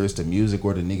 Whether it's the music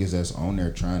or the niggas that's on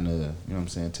there trying to, you know what I'm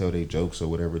saying, tell their jokes or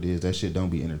whatever it is, that shit don't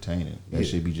be entertaining. That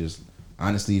should be just,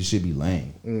 honestly, it should be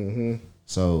lame. Mm-hmm.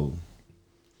 So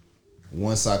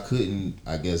once I couldn't,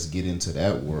 I guess, get into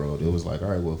that world, it was like, all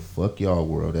right, well, fuck y'all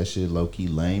world. That shit low key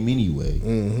lame anyway.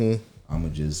 Mm-hmm. I'm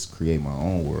gonna just create my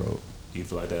own world. Do you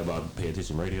feel like that about Pay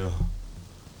Attention Radio?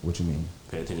 What you mean?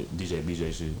 Pay Attention, DJ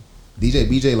BJ shit. DJ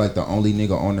BJ like the only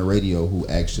nigga on the radio who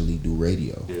actually do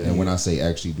radio. Yeah, and when I say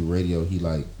actually do radio, he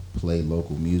like play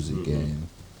local music and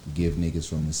give niggas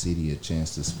from the city a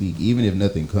chance to speak, even if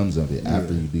nothing comes of it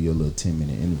after you do your little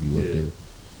 10-minute interview up there. You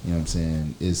know what I'm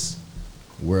saying? It's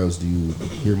where else do you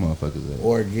hear motherfuckers at?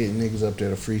 Or getting niggas up there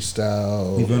to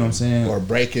freestyle. You know what I'm saying? Or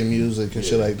breaking music and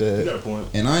shit like that. You got a point.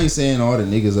 And I ain't saying all the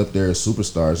niggas up there are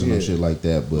superstars and no shit like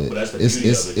that, but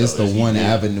it's the one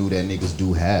avenue that niggas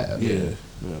do have. Yeah.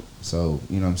 So,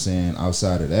 you know what I'm saying?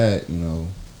 Outside of that, you know,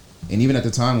 and even at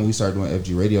the time when we started doing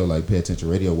FG Radio, like Pay Attention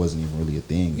Radio wasn't even really a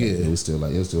thing. Yeah. It was still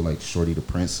like Shorty the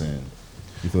Prince and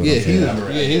you feel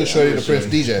he was Shorty the Prince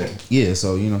DJ. Yeah,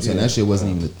 so you know what I'm saying? That shit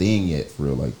wasn't even a thing yet for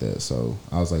real like that. So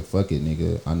I was like, fuck it,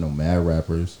 nigga. I know mad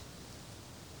rappers.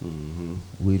 Mm-hmm.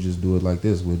 We just do it like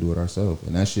this. We'll do it ourselves.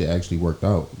 And that shit actually worked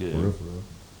out. Yeah. For real.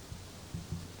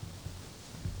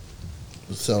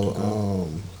 So,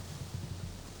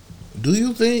 do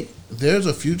you think there's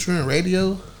a future in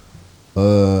radio?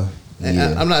 Yeah. And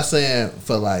I'm not saying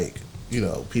for like, you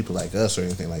know, people like us or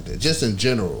anything like that. Just in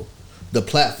general, the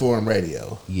platform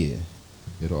radio. Yeah.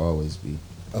 It'll always be.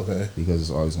 Okay. Because it's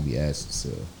always gonna be ads to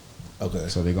sell. Okay.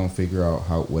 So they're gonna figure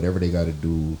out whatever they gotta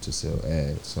do to sell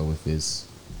ads. So if it's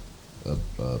a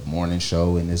morning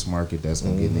show in this market that's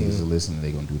gonna get niggas to listen,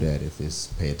 they gonna do that. If it's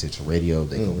Pay Attention Radio,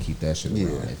 they gonna keep that shit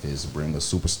around. If it's bring a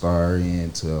superstar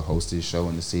in to host this show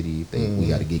in the city, if we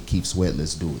gotta get Keith Sweat,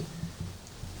 let's do it.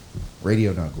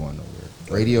 Radio not going nowhere.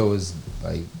 Radio is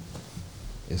like,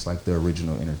 it's like the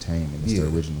original entertainment. It's the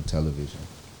original television.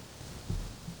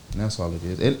 And that's all it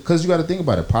is. Because you got to think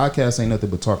about it. Podcast ain't nothing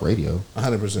but talk radio.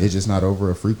 100%. It's just not over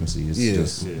a frequency. It's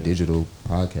just digital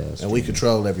podcast. And we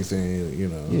control everything, you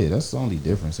know. Yeah, that's the only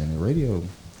difference in it. Radio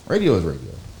is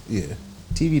radio. Yeah.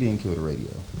 TV didn't kill the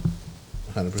radio.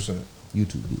 100%.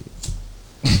 YouTube did.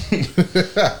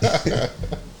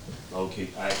 Okay,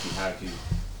 high key.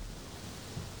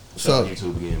 So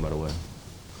YouTube again, by the way.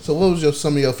 So what was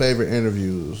some of your favorite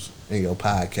interviews in your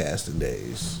podcasting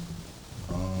days?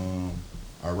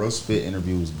 Our roast spit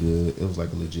interview was good. It was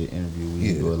like a legit interview. We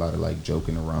didn't do a lot of like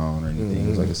joking around or anything. It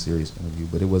was like a serious interview,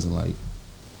 but it wasn't like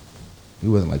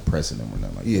pressing them or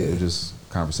nothing like that. It was just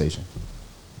conversation.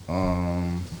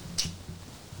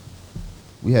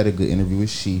 We had a good interview with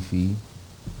Sheefy.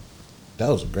 That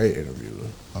was a great interview.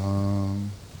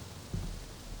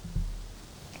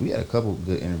 We had a couple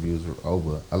good interviews with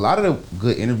Oba. A lot of the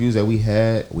good interviews that we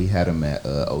had them at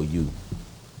OU.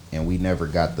 And we never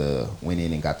went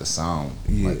in and got the sound,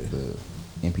 like the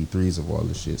MP3s of all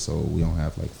this shit. So we don't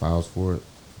have like files for it.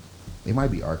 It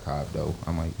might be archived though.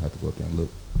 I might have to go up there and look.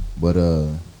 But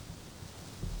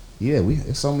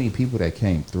it's so many people that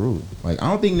came through. Like I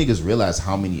don't think niggas realize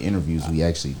how many interviews we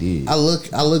actually did. I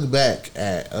look back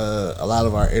at a lot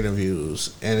of our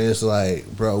interviews, and it's like,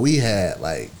 bro, we had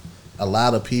like a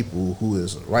lot of people who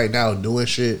is right now doing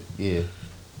shit. Yeah.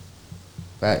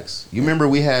 Facts. You remember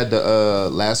we had the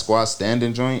Last Squad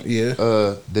Standing joint? Yeah.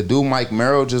 The dude Mike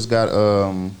Merrill just got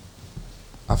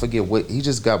I forget what he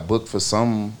just got booked for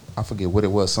I forget what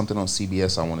it was, something on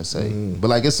CBS I want to say. But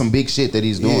like it's some big shit that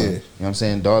he's doing. You know what I'm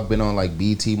saying? Dog been on like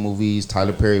BT movies,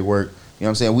 Tyler Perry work. You know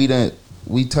what I'm saying?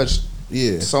 We touched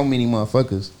so many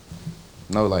motherfuckers.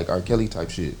 No, like R. Kelly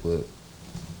type shit, but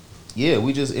yeah,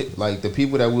 like the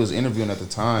people that we was interviewing at the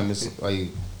time, it's like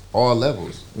all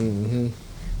levels.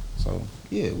 So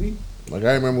Yeah, we Like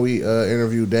I remember we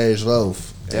interviewed Dej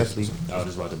Loaf. definitely I was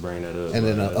just about to bring that up. And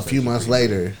then a few months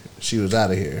later, she was out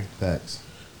of here. facts.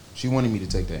 She wanted me to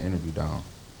take that interview down.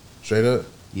 Straight up.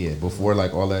 Yeah, before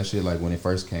like all that shit, like when it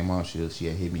first came out, she had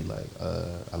hit me like,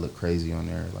 I look crazy on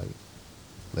there, like,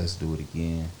 let's do it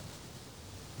again.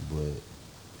 But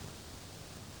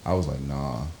I was like,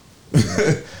 nah.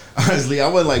 Honestly, I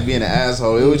wasn't like being an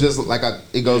asshole. It was just like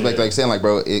it goes back to like saying like,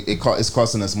 bro, it's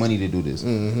costing us money to do this.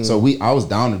 So I was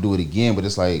down to do it again, but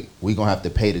it's like we gonna have to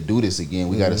pay to do this again.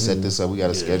 We got to set this up. We got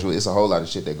to schedule. It's a whole lot of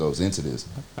shit that goes into this.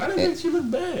 I didn't think she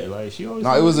looked bad. Like she always.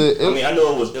 No, it was a. I mean, I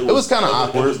know it was kind of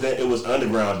awkward. It was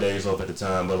underground days off at the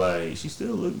time, but like she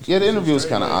still looked. Yeah, the interview was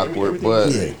kind of awkward,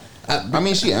 but Yeah. I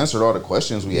mean, she answered all the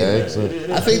questions we asked. So.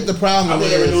 I think the problem I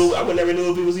would never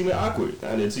knew if it was even awkward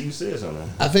until you said something.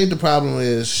 I think the problem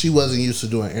is she wasn't used to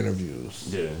doing interviews.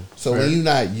 Yeah. So when you're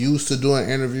not used to doing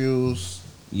interviews,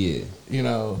 Yeah. you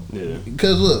know, Yeah.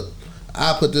 because look,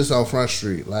 I put this on Front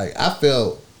Street. Like I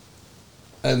felt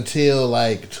until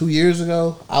like 2 years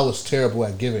ago, I was terrible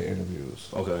at giving interviews.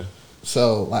 Okay.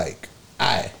 So like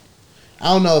I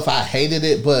don't know if I hated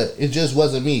it, but it just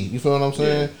wasn't me. You feel what I'm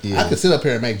saying? Yeah. I could sit up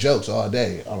here and make jokes all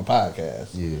day on a podcast.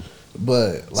 Yeah.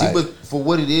 But like, See, but for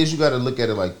what it is, you got to look at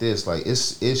it like this: like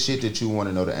it's shit that you want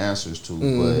to know the answers to,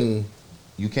 but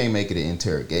you can't make it an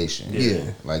interrogation.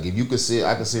 Yeah. Like if you could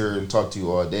I could sit here and talk to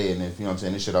you all day, and if you know what I'm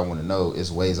saying, this shit I want to know,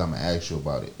 it's ways I'm gonna ask you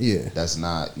about it. Yeah. That's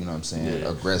not, you know what I'm saying,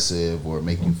 aggressive or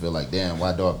make you feel like, damn,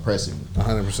 why dog pressing me?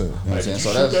 100%. You know what I'm saying? So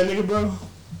Shoot that's that nigga, bro.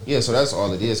 yeah. So that's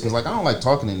all it is. Cause like I don't like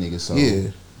talking to niggas. So Yeah.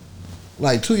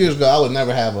 Like 2 years ago, I would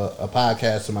never have a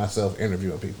podcast to myself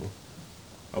interviewing people.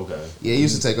 Okay. yeah, it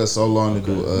used to take us so long to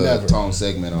do a Never. tone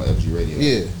segment on FG Radio.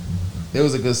 Yeah. It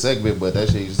was a good segment, but that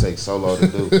shit used to take so long to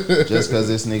do. Just because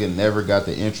this nigga never got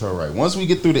the intro right. Once we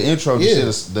get through the intro, the Yeah. shit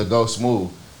is the go smooth.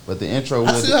 But the intro,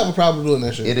 I still have a problem doing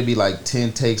that shit. it'd be like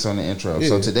 10 takes on the intro. Yeah.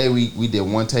 So today we did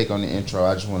one take on the intro.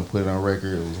 I just want to put it on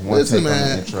record. It was one Listen, take on man,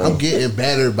 the intro. I'm getting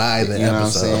better by the you know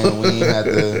episode. what I'm saying? We ain't had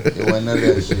to. It wasn't none of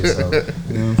that shit. So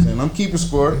you know what I'm saying? I'm keeping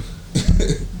score.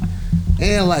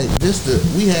 And like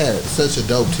we had such a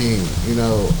dope team. You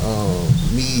know,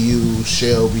 me, you,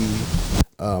 Shelby,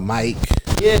 Mike.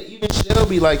 Yeah, even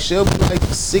Shelby like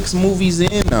 6 movies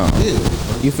in now.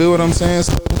 Yeah. You feel what I'm saying?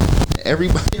 So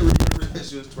everybody remember that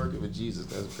she was twerking with Jesus.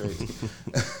 That's crazy.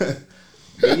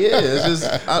 But yeah, it's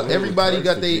just everybody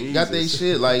got they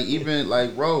shit. Like even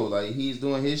like Ro, like he's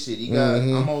doing his shit. He got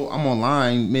I'm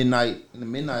online in the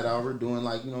midnight hour doing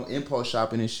like, you know, impulse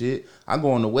shopping and shit. I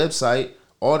go on the website.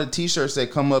 All the t-shirts that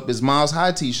come up is Miles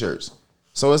High t-shirts.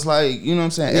 So it's like, you know what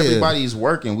I'm saying? Yeah. Everybody's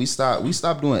working. We stopped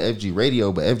doing FG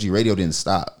Radio, but FG Radio didn't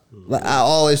stop. Like I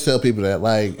always tell people that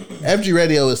like FG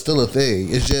Radio is still a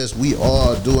thing. It's just we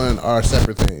all doing our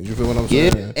separate things. You feel what I'm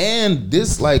saying? Yeah, and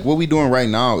this like what we doing right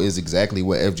now is exactly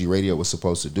what FG Radio was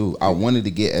supposed to do. I wanted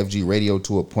to get FG Radio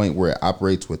to a point where it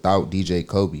operates without DJ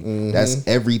Kobe. That's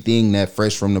everything that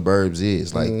Fresh from the Burbs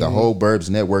is. Like the whole Burbs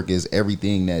network is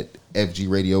everything that FG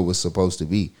Radio was supposed to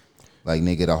be. Like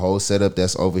nigga, the whole setup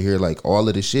that's over here, like all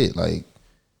of the shit, like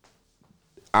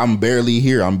I'm barely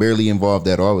here. I'm barely involved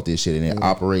at all with this shit, and it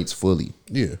operates fully.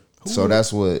 Yeah. So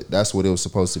that's what it was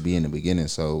supposed to be in the beginning.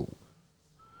 So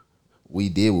we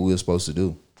did what we were supposed to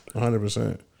do.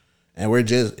 100%. And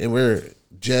we're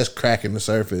just cracking the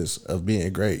surface of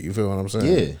being great. You feel what I'm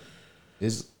saying?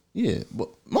 Yeah. But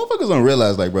motherfuckers don't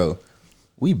realize, like, bro,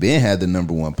 we been had the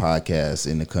 #1 podcast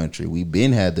in the country. We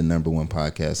been had the #1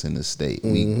 podcast in the state.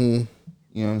 We,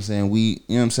 you know what I'm saying? You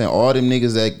know what I'm saying? All them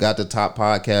niggas that got the top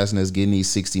podcast and that's getting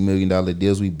these $60 million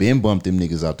deals, we been bumped them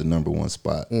niggas out the #1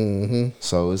 spot.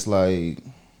 So it's like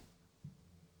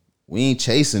we ain't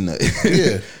chasing nothing.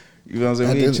 Yeah. You know what I'm saying?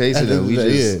 At We ain't the- chasing at the it. end of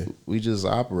the day, We just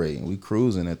operating. We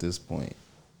cruising at this point.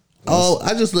 Oh,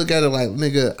 I just look at it like,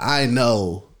 nigga, I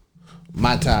know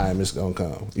my time is gonna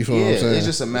come. You feel what I'm saying? It's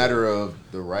just a matter of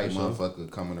the right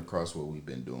motherfucker coming across what we've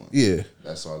been doing. Yeah.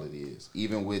 That's all it is.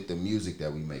 Even with the music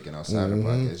that we making outside of the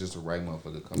podcast, it's just the right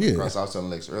motherfucker coming Yeah. across. I was telling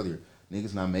Lex earlier,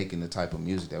 niggas not making the type of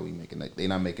music that we making. Like, they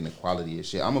not making the quality of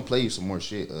shit. I'm gonna play you some more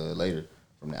shit later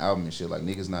from the album and shit. Like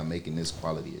niggas not making this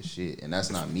quality of shit, and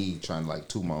that's not me trying to like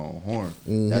toot my own horn.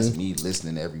 That's me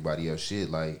listening to everybody else shit.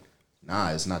 Like, nah,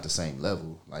 it's not the same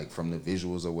level. Like from the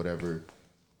visuals or whatever.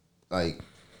 Like,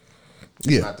 it's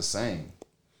Yeah. not the same.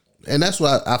 And that's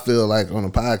why I feel like on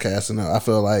a podcast, and I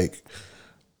feel like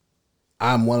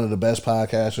I'm one of the best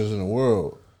podcasters in the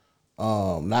world.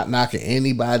 Not knocking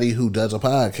anybody who does a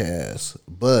podcast,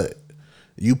 but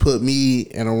you put me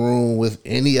in a room with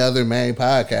any other main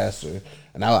podcaster,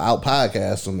 and I'll out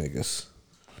podcast them niggas.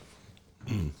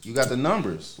 You got the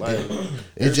numbers. Like It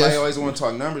everybody just- always want to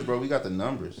talk numbers, bro. We got the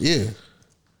numbers. Yeah.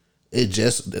 It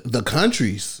just the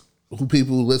countries who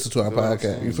people who listen to our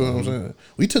podcast. You feel what I'm saying?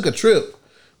 We took a trip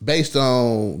based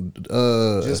on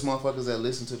just motherfuckers that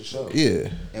listen to the show. Yeah.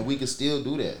 And we could still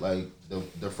do that. Like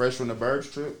the Fresh from the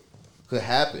Burbs trip could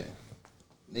happen.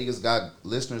 Niggas got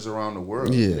listeners around the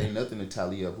world. Yeah. It ain't nothing to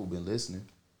tally up who been listening.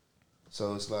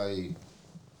 So it's like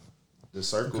the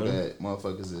circle that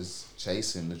motherfuckers is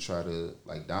chasing to try to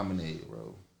like dominate it,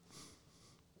 bro.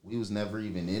 We was never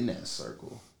even in that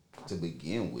circle to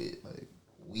begin with. Like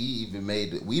we even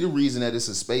made it. We the reason that it's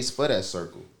a space for that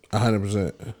circle.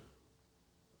 100%.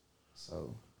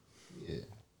 So yeah,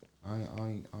 I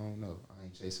don't know. I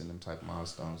ain't chasing them type of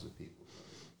milestones with people.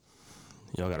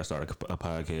 Y'all gotta start a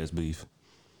podcast beef.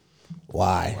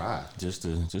 Why? Why? Just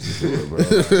to do it, bro.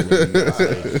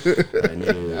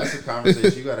 Nigga. That's a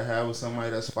conversation you gotta have with somebody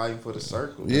that's fighting for the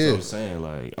circle. That's what I'm saying.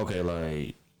 Like, okay,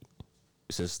 like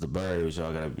since the Burbs,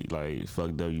 y'all gotta be like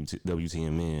fuck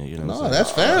WTMN. You know what I'm saying?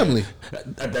 That's family.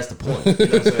 That's the point. You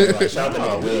know what I'm saying? Like, shout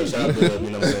out to Will, shout out to you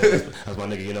know what I'm saying. That's my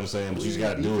nigga. You know what I'm saying? But you just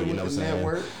gotta do it. You know what I'm saying?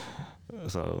 Network.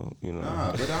 So you know.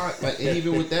 Nah, but like, and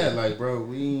even with that, like, bro,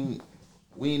 we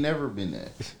ain't never been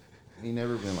that. We ain't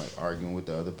never been like arguing with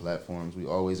the other platforms. We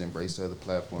always embrace the other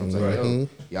platforms. Like, yo,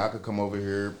 y'all could come over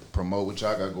here, promote what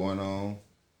y'all got going on,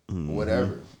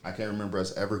 whatever. I can't remember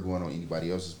us ever going on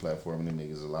anybody else's platform and them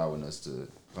niggas allowing us to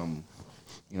come,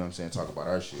 you know what I'm saying, talk about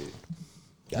our shit.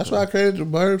 That's why I created the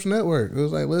Burbs Network. It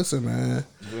was like, listen, man.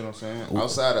 You know what I'm saying?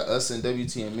 Outside of us and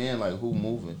WTMN, like, who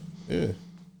moving? Yeah.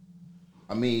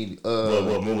 I mean,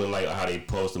 well, moving like how they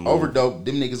post them. Overdope.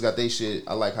 Them niggas got they shit.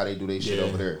 I like how they do they shit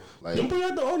over there. Like, them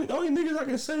probably the only niggas I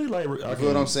can say. Like, you feel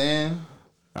what I'm saying?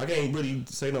 I can't really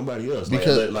say nobody else.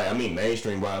 Because like I mean,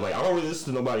 mainstream wise. Like, I don't really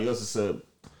listen to nobody else except.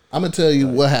 I'm gonna tell you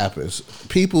what happens.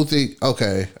 People think,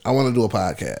 okay, I want to do a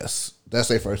podcast. That's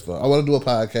their first thought. I want to do a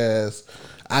podcast.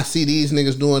 I see these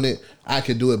niggas doing it. I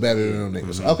could do it better than them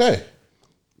niggas. Okay.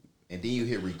 And then you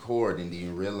hit record, and then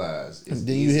you realize it's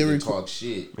then easy you to hit talk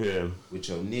shit with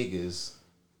your niggas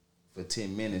for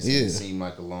 10 minutes. And it seemed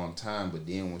like a long time, but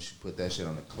then once you put that shit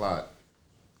on the clock,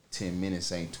 10 minutes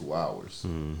ain't 2 hours.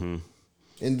 Mm-hmm.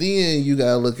 And then you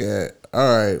gotta look at,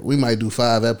 all right, we might do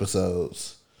 5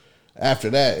 episodes. After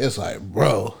that, it's like,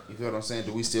 bro. You feel what I'm saying?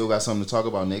 Do we still got something to talk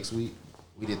about next week?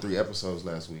 We did 3 episodes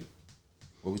last week.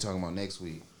 What we talking about next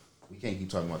week? We can't keep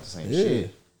talking about the same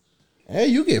shit. Hey,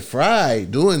 you get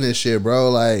fried doing this shit,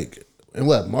 bro. Like, in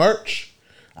what, March?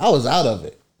 I was out of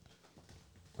it.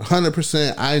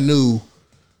 100%. I knew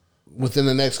within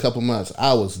the next couple months,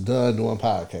 I was done doing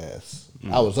podcasts.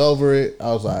 I was over it.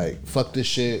 I was like, fuck this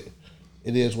shit.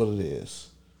 It is what it is.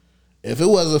 If it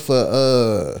wasn't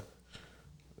for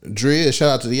Drea, shout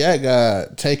out to the Yak guy,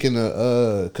 taking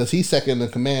because he's second in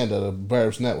command of the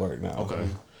Burbs Network now. Okay.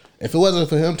 If it wasn't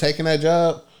for him taking that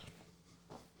job,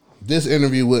 this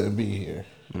interview wouldn't be here.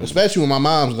 Especially when my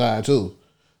mom's dying too.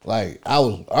 Like, I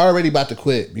was already about to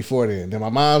quit before then. Then my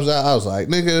mom's died. I was like,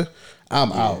 nigga,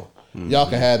 I'm out. Y'all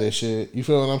can have this shit. You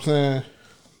feel what I'm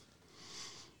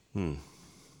saying?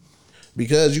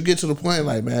 Because you get to the point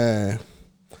like, man,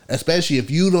 especially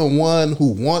if you the one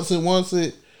who wants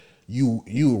it,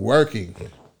 you working.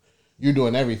 You're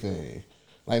doing everything.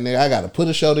 Like, nigga, I gotta put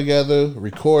a show together,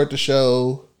 record the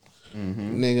show.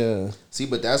 Nigga. See,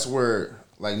 but that's where,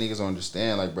 like, niggas don't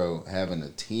understand, like, bro, having a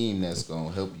team that's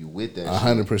gonna help you with that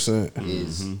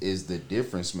 100% is the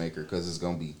difference maker, because it's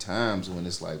gonna be times when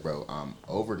it's like, bro, I'm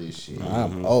over this shit.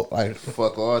 Like,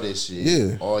 fuck all this shit.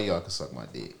 Yeah. All y'all can suck my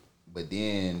dick. But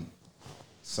then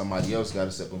somebody else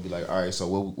gotta step up and be like, all right, so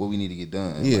what we need to get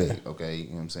done? Yeah. Like, okay, you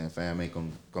know what I'm saying? Fam ain't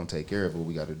gonna take care of what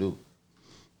we gotta do.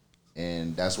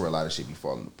 And that's where a lot of shit be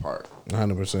falling apart.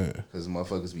 100%. Because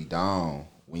motherfuckers be down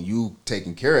when you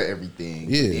taking care of everything.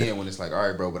 Yeah. But then when it's like, all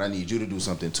right, bro, but I need you to do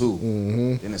something too.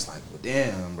 Then it's like, well,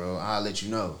 damn, bro, I'll let you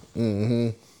know.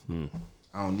 I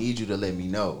don't need you to let me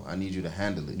know. I need you to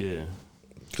handle it. Yeah.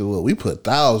 Cause we put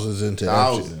thousands into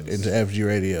FG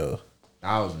Radio.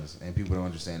 Thousands. And people don't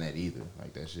understand that either.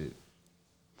 Like, that shit.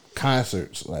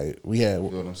 Concerts. Like, we had.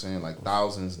 You know what I'm saying? Like,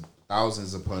 thousands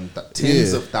upon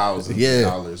tens of thousands of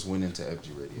dollars went into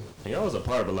FG Radio. And y'all was a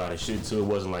part of a lot of shit too. It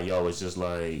wasn't like y'all was just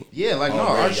like, yeah, like, no,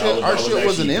 our shit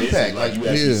was an impact. Like, you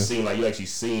actually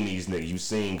seen these niggas. You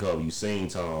seen Kobe. You seen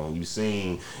Tone. You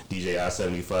seen DJ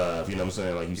I-75. You know what I'm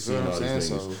saying? Like, you seen all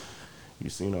these niggas. You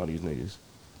seen all these niggas.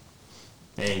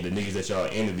 And the niggas that y'all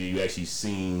interviewed, you actually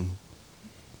seen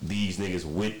these niggas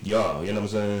with y'all. You know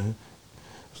what I'm saying?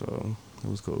 So it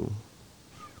was cool.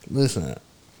 Listen,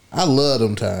 I love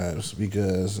them times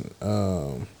because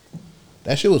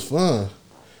that shit was fun.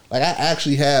 Like, I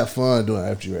actually had fun doing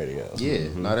FG Radio. Yeah,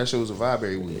 no, that shit was a vibe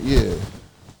every week. Yeah.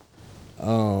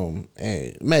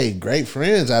 And made great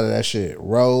friends out of that shit.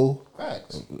 Roe,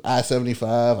 Facts.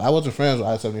 I-75. I wasn't friends with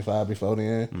I-75 before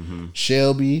then.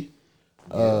 Shelby.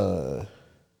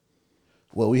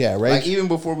 Well, we had Rachel. Like even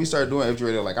before we started doing FG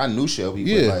Radio, like I knew Shelby,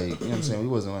 but like, you know what I'm saying? We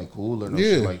wasn't like cool or no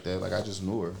shit like that. Like I just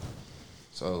knew her.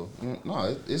 So,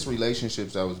 it's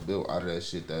relationships that was built out of that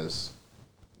shit that's,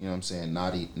 you know what I'm saying,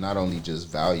 not only just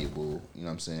valuable, you know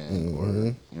what I'm saying, or, you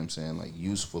know what I'm saying, like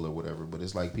useful or whatever, but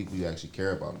it's like people you actually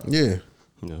care about now. Yeah.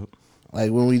 Yep.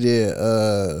 Like when we did,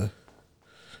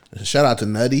 shout out to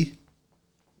Nutty.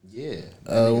 Yeah.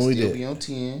 When we did be on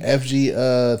 10.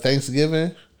 FG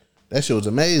Thanksgiving, that shit was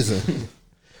amazing.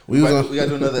 We got to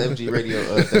do another FG Radio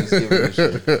Thanksgiving this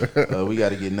year. We got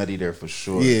to get Nutty there for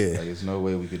sure. Yeah. Like, there's no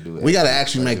way we could do it. We got to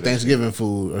actually make Thanksgiving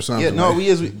food or something. Yeah, no,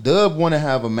 like. Dub want to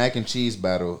have a mac and cheese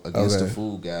battle against the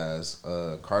Food Guys.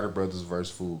 Carter Brothers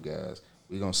versus Food Guys.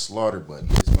 We gonna slaughter Buddy.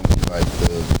 It's gonna be like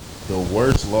the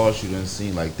worst loss you done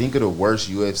seen. Like think of the worst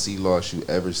UFC loss you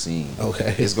ever seen.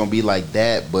 Okay. It's gonna be like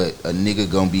that, but a nigga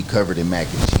gonna be covered in mac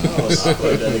and cheese. I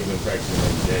feel like that nigga been practicing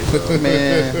every day, bro.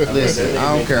 Man, listen,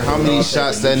 I don't care how many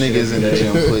shots that nigga's in the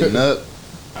gym putting up.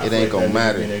 It ain't gonna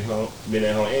matter. Been at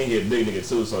home, and he a big nigga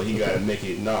too, so he gotta make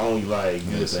it not only like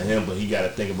good to him, but he gotta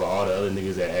think about all the other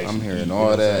niggas that actually. I'm hearing eat,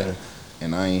 all that,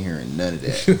 and I ain't hearing none of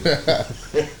that.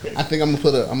 I think I'm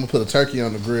gonna put a turkey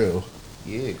on the grill.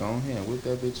 Yeah, go ahead, whip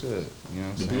that bitch up. You know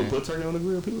what I'm Do saying? people put turkey on the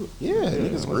grill? People? Yeah,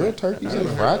 niggas grill turkeys and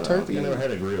fried turkey. I never had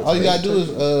a grill. All you gotta do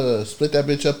is split that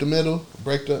bitch up the middle,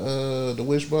 break the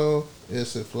wishbone, it'll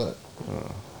sit flat.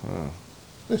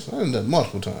 Listen, I done done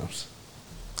multiple times.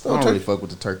 I don't really fuck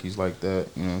with the turkeys like that,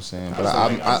 you know what I'm saying? But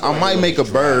I might make a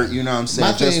bird, you know what I'm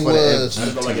saying? My thing I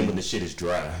just don't like it when the shit is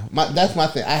dry. That's my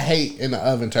thing. I hate in the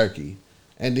oven turkey.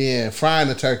 And then frying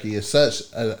the turkey is such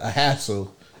a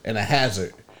hassle and a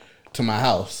hazard to my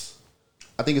house.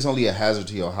 I think it's only a hazard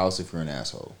to your house if you're an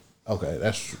asshole. Okay,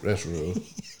 that's real.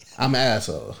 I'm an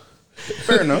asshole.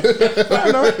 Fair enough. Fair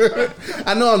enough.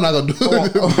 I know I'm not gonna do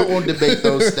it. I won't debate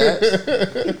those stats.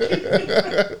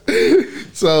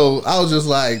 So I was just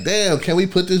like, damn, can we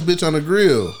put this bitch on the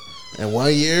grill? And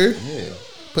 1 year,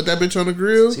 put that bitch on the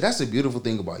grill. See, that's the beautiful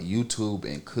thing about YouTube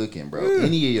and cooking, bro.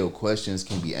 Any of your questions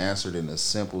can be answered in a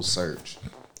simple search.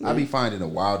 I be finding the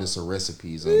wildest of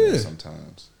recipes on there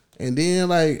sometimes. And then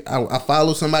like I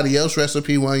followed somebody else's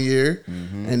recipe 1 year,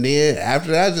 and then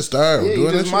after that I just started doing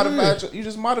you this.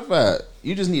 just modified.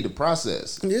 You just need the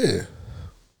process. Yeah.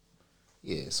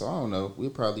 Yeah, so I don't know.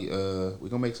 We'll probably we're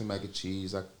gonna make some mac and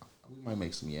cheese. We might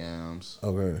make some yams.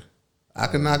 Okay. I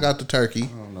can knock out the turkey. I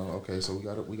don't know. Okay, so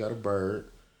we got a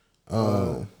bird.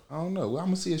 I don't know. Well, I'm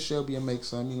gonna see if Shelby will make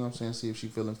some. You know what I'm saying? See if she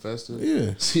feeling festive.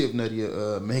 Yeah. See if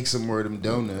Nadia make some more of them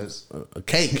donuts. A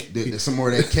cake. Some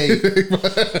more of that cake.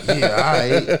 Yeah, all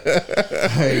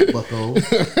right, bucko.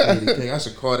 I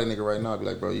should call that nigga right now. Be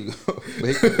like, bro, you go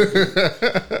make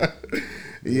it.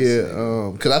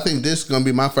 Yeah, because I think this is gonna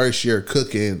be my first year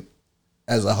cooking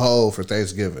as a whole for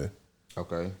Thanksgiving.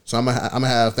 Okay. So I'm gonna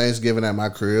have Thanksgiving at my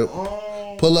crib.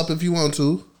 Pull up if you want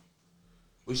to.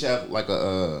 We should have like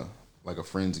a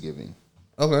Friendsgiving.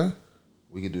 Okay.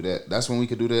 We could do that. That's when we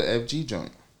could do the FG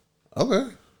joint.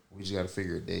 Okay. We just gotta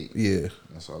figure a date. Yeah.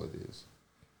 That's all it is.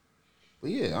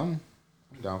 But yeah, I'm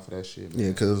down for that shit, man.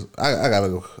 Yeah, because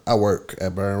I work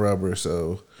at Burn Rubber,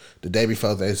 so the day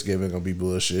before Thanksgiving gonna be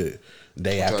bullshit.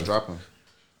 Day What after. y'all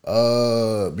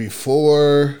dropping?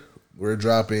 Before we're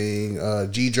dropping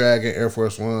G-Dragon Air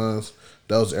Force Ones.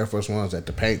 Those Air Force Ones that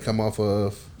the paint come off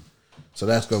of. So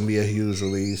that's gonna be a huge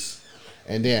release.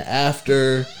 And then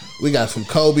after, we got some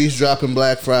Kobe's dropping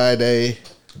Black Friday.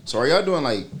 So are y'all doing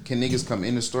like, can niggas come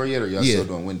in the store yet, or y'all still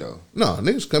doing window? No,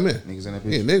 niggas come in. Niggas in that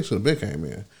bitch? Yeah, niggas should have been came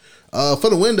in. For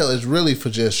the window, it's really for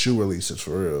just shoe releases,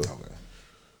 for real. Okay.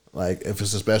 Like, if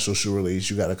it's a special shoe release,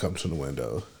 you got to come to the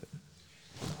window.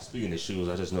 Speaking of shoes,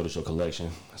 I just noticed your collection.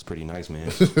 That's pretty nice,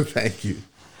 man. Thank you.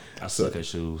 I suck at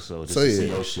shoes, so just So, to yeah. see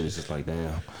your shit is just like,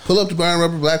 damn. Pull up to Burn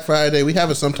Rubber Black Friday. We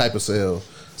having some type of sale.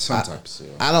 Some type of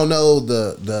sale. I don't know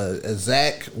the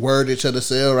exact wordage of the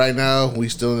sale right now. We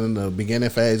still in the beginning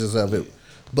phases of it.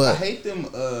 But I hate them,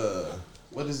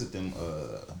 what is it, them,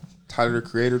 Tyler the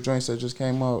Creator joints that just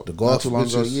came out The golf not too long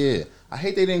ago. bitches? Yeah. I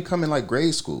hate they didn't come in like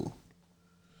grade school.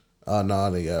 oh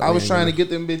no, they got. I was trying to get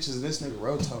them bitches, and this nigga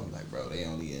Rose told me like, bro, they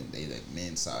like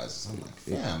men's sizes. I'm like,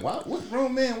 damn, what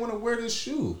grown man want to wear this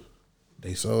shoe?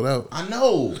 They sold out. I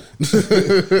know.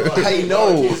 I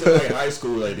know. Kids in like high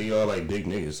school, like they all like big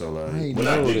niggas, so like, I well,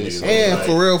 not know big this. niggas. And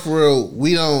like, for real,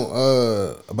 we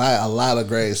don't buy a lot of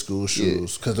grade school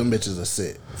shoes because them bitches are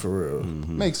sick, for real.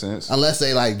 Makes sense. Unless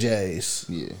they like J's.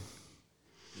 Yeah.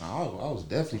 No, I was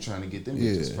definitely trying to get them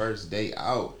Yeah. bitches first day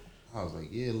out. I was like,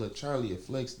 yeah, look, Charlie, a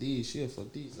flex these. She'll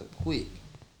fuck these up quick.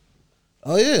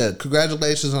 Oh, yeah.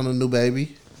 Congratulations on the new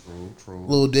baby. True.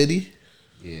 Little Diddy.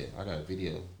 Yeah, I got a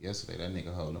video yesterday. That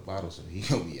nigga holding a bottle, so he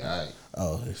gonna be all right.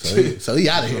 Oh, so he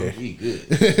out of here. He good.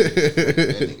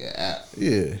 That nigga out. Yeah.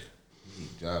 He need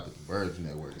a job at the Burbs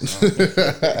Network or something.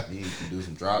 He can do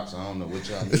some drops. I don't know what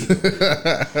y'all need.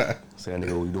 Say that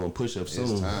nigga will be doing push-ups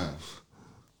soon. It's time.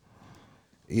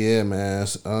 Yeah, man.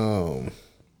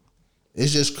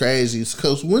 It's just crazy.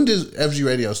 Cause when did FG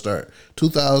Radio start?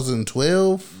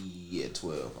 2012. Yeah,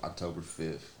 12 October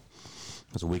 5th.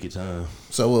 That's a wicked time.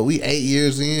 So what? We 8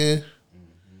 years in,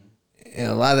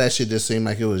 and a lot of that shit just seemed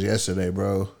like it was yesterday,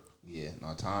 bro. Yeah,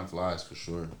 no, time flies for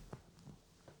sure.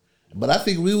 But I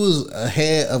think we was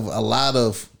ahead of a lot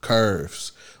of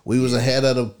curves. We was ahead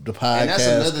of the podcast. And that's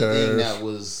another curve. thing that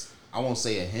was, I won't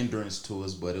say a hindrance to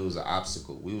us, but it was an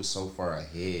obstacle. We was so far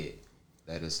ahead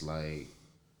that it's like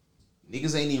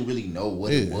niggas ain't even really know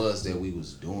what it was that we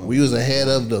was doing. We was ahead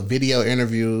of the video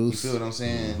interviews. You feel what I'm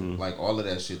saying? Like all of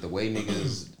that shit. The way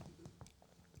niggas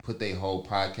put their whole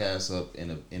podcast up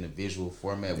in a visual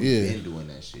format. We've been doing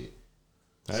that shit.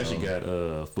 I actually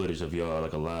got footage of y'all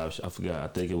like a live. I forgot. I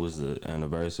think it was the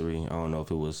anniversary. I don't know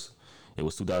if it was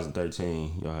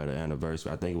 2013. Y'all had an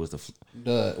anniversary. I think it was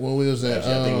when we was at.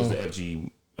 Actually, I think it was the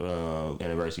FG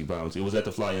anniversary bombs. It was at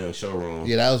the Fly Young showroom.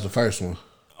 Yeah, that was the first one.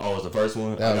 Oh, it was the first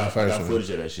one? That was the first one. I got footage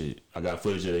of that shit. I got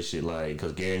footage of that shit, like,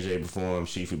 because Gary J performed,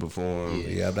 Sheefy performed.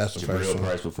 Yeah, that's the first Jabril one.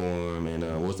 Price performed,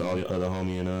 and what's the other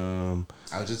homie? And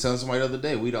I was just telling somebody the other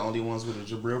day, we the only ones with a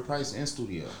Jabril Price in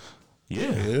studio.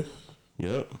 Yeah.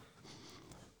 Yep.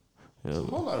 A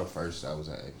whole lot of firsts I was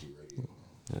at FG Radio.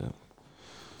 Yeah.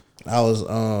 I was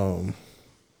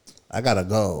I got a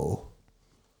goal.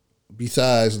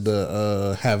 Besides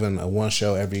the having a one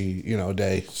show every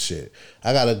day shit,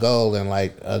 I got a goal in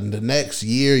like the next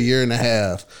year and a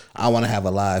half. I want to have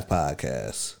a live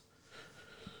podcast.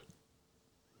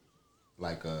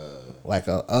 Like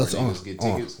us on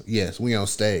tickets. Yes, we on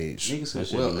stage.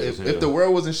 Well, if the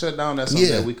world wasn't shut down, that's something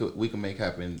that we could make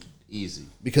happen easy.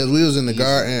 Because we was in the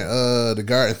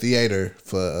Garden Theater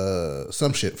for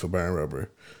some shit for Burn Rubber.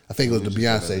 I think it was the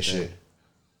Beyonce shit.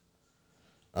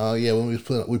 Oh yeah, when we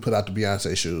put out the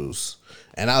Beyonce shoes,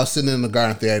 and I was sitting in the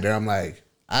Garden Theater. I'm like,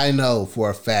 I know for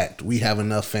a fact we have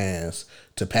enough fans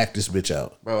to pack this bitch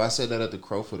out. Bro, I said that at the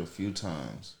Crowfoot a few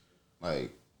times.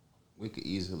 Like, we could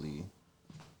easily.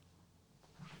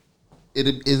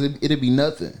 It'd be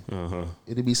nothing.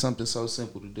 It'd be something so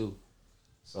simple to do.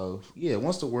 So yeah,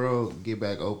 once the world get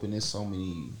back open, there's so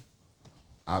many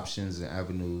options and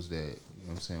avenues that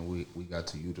what I'm saying we got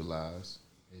to utilize.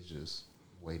 It's just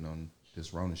waiting on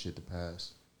this Rona shit to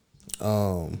pass.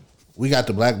 We got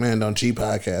the Black Man Don't Cheat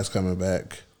podcast coming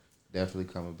back.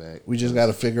 Definitely coming back. We just got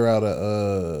to figure out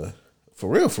for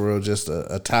real, just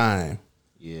a time.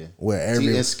 Yeah. Where and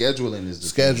scheduling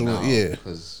is the scheduling, thing now, yeah.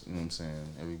 Because you know what I'm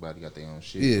saying, everybody got their own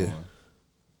shit. Yeah. Going.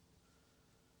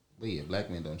 But yeah, Black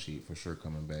Men Don't Cheat for sure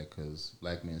coming back because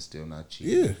Black men still not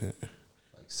cheating. Yeah.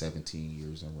 Like 17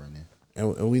 years and running.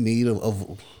 And we need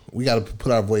we got to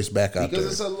put our voice back out there. Because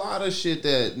it's a lot of shit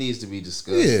that needs to be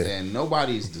discussed, and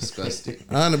nobody's discussed it.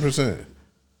 100%.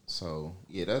 So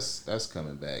yeah, that's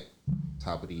coming back.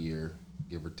 Top of the year,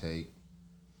 give or take.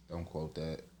 Don't quote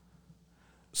that.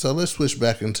 So let's switch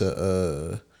back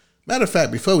into matter of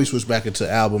fact, before we switch back into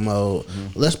album mode,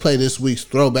 let's play this week's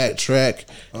throwback track.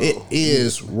 It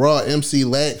is Raw MC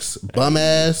Lex, Bum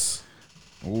Ass.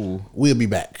 Ooh. We'll be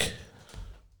back.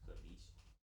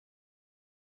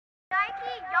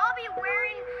 Y'all be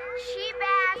wearing cheap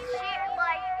ass shit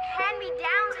like hand me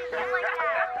downs and shit like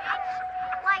that,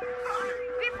 bitch. Like,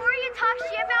 before you talk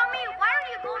shit about me, why don't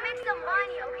you go make some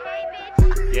money, okay, bitch?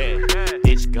 Yeah,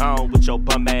 bitch, gone with your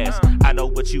bum ass. I know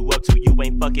what you up to, you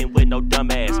ain't fucking with no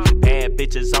dumbass. Bad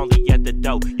bitches only at the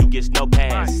door, you get no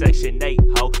pass. Section 8,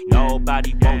 ho,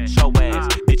 nobody want your ass.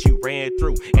 Bitch, you ran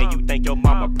through, and you think your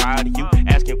mama proud of you.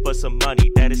 Asking for some money,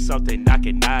 that is something I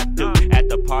cannot do. At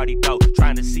the party though,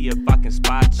 trying to see if I can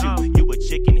spot you. You a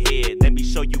chicken head, let me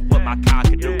show you what my cock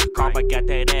can do. Karma got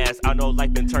that ass, I know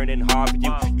life been turning hard for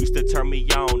you. Used to turn me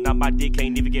on, now my dick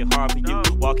can't even get hard for you.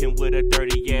 Walking with a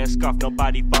dirty ass scarf,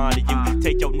 nobody fond of you.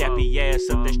 Take your nappy ass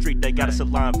up the street, they got a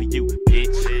salon for you,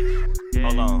 bitch.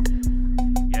 Hold on.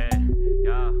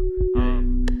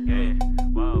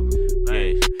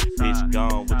 Bitch,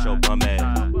 gone with your bum ass.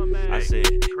 I said,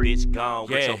 bitch, bitch gone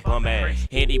with your bum ass.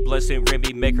 Henny blessing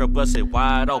Remy, make her bust it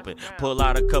wide open. Pull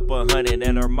out a couple hundred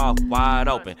and her mouth wide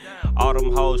open. All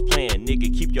them hoes playing,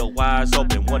 nigga, keep your eyes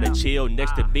open. Wanna chill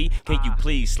next to me? Can you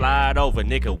please slide over,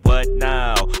 nigga? What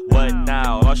now? What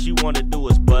now? All she wanna do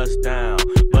is bust down,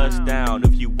 bust down.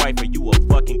 If you wife her, you a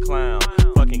fucking clown,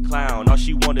 fucking clown. All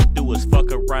she wanna do is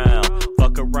fuck around,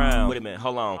 fuck around. Wait a minute,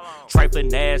 hold on.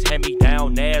 Trifling ass, hand me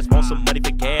down ass. Want some money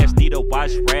for gas? Need a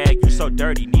wash rag. You so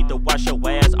dirty, need to wash your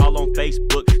ass. All on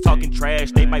Facebook, talking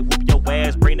trash. They might whoop your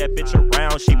ass. Bring that bitch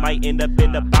around. She might end up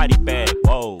in a body bag.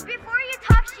 Whoa. Before you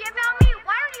talk shit about me,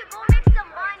 why don't you go make some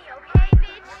money, okay,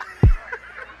 bitch?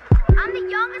 I'm the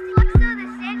youngest Luxa of the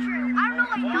century. I don't know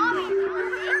what y'all be doing,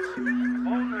 bitch.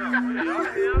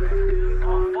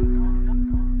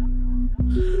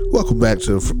 Welcome back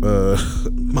to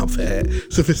my bad,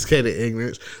 Sophisticated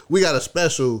Ignorance. We got a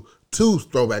special 2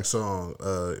 throwback song.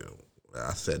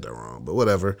 I said that wrong, but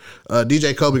whatever.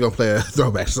 DJ Kobe gonna play a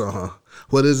throwback song.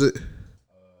 What is it?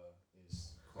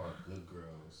 It's called Good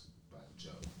Girls by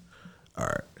Joe. All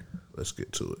right, let's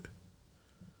get to it.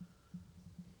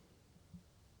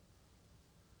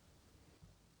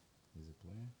 Is it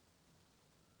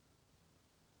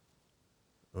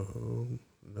playing?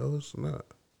 No, it's not.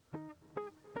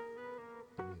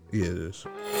 Yeah, it is.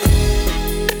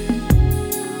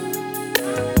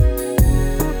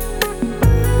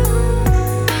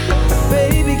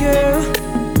 Baby girl,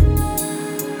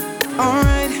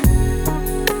 alright.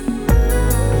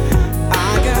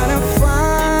 I gotta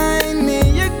find me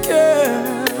a girl.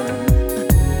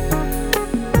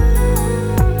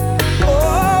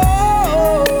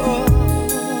 Oh,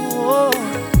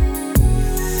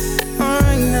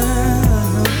 alright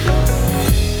now.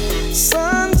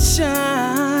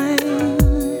 Sunshine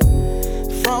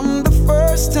from the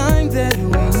first time that we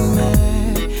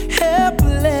met.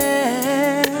 Helpless,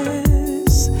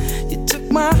 you took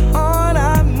my heart,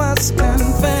 I must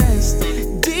confess.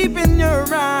 Deep in your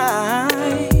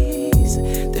eyes,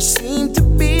 there seemed to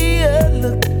be a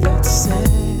look that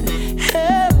said,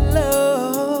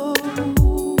 hello.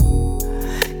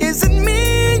 Is it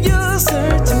me you're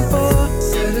searching for?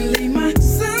 Suddenly my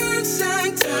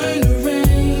sunshine turned to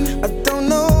rain. I don't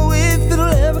know if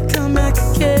it'll ever come back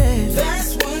again.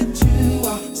 That's what you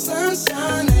are,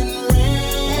 sunshine and rain.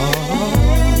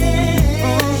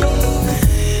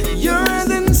 Your eyes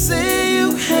didn't say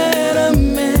you had a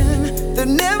man. There'd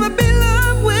never be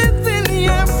love within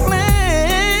your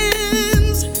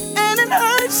plans, and it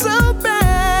hurts so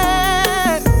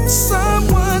bad.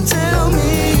 Someone tell me.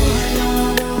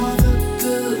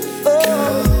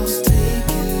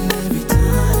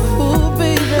 Oh,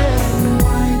 baby.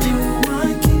 Why do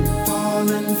I keep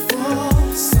falling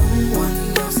for someone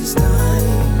else's time?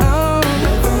 Oh,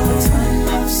 every time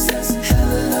love says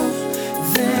hello,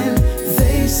 then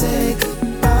they say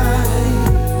goodbye.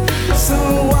 So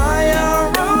why are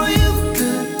all you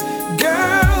good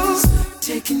girls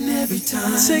taking every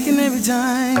time? Taking every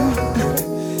time.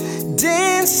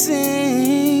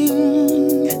 Dancing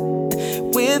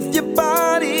with your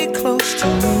body close to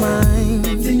mine.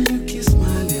 Then you kiss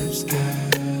my lips, girl.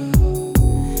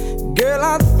 Girl,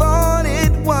 I thought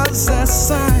it was a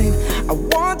sign. I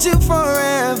want you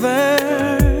forever,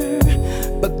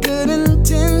 but good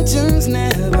intentions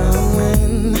never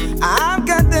win. I've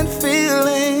got that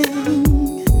feeling.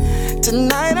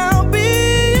 Tonight I'll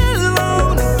be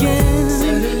alone again.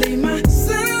 Suddenly my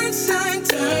sunshine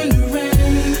turned to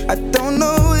rain. I don't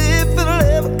know if it'll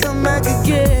ever come back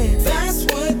again. That's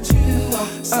what you are,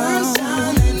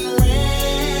 sunshine and rain.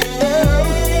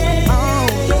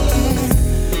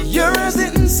 Your eyes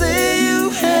didn't say you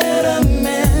had a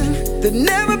man. There'd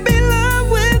never be love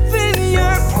within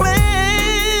your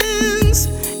plans,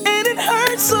 and it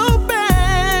hurts so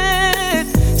bad.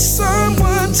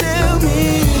 Someone tell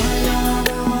me.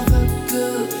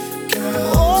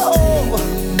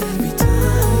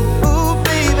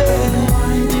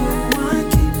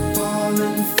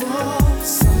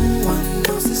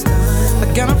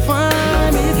 Gonna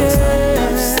find me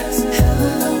there.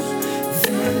 Hello,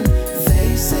 then they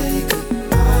say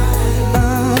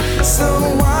goodbye. So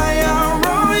why are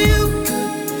all you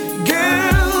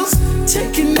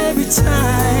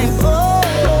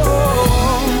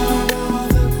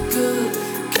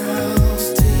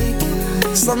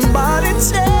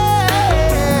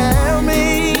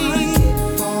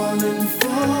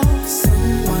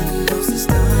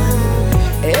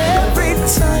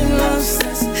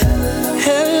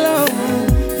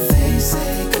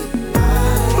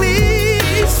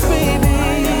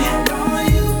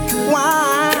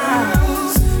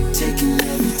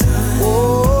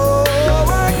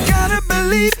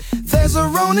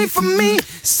only for me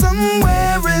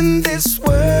somewhere in this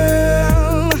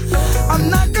world. I'm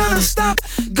not gonna stop,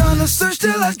 gonna search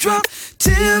till I drop,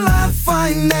 till I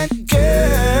find that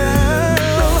girl.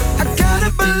 I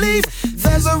gotta believe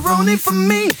there's a only for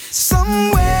me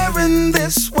somewhere in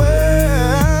this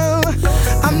world.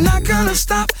 I'm not gonna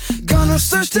stop, gonna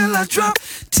search till I drop,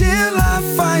 till I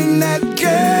find that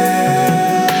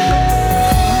girl.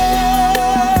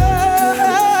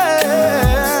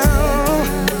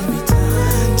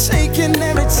 Taking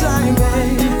every time,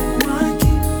 babe. Why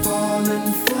keep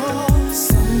falling for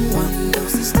someone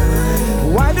else's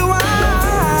time? Why do I?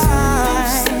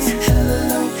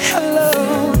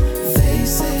 Hello, they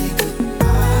say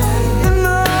goodbye. You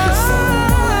know,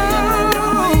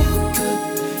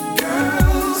 good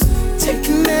girls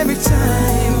taking every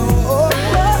time. Oh,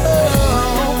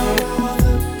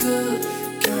 the good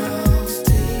girls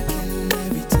taking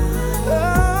every time.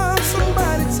 Oh,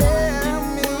 somebody tell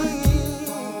me.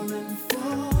 Falling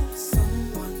for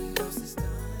someone else's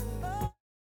time.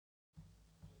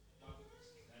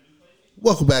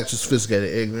 Welcome back to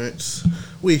Sophisticated Ignorance.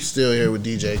 We still here with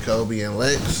DJ Kobe and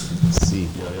Lex. See.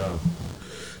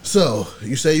 So,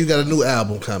 you say you got a new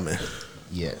album coming.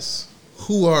 Yes.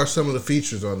 Who are some of the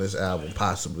features on this album,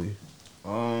 possibly?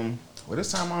 Well,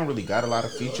 this time I don't really got a lot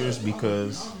of features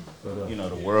because, you know,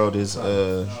 the world is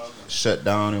shut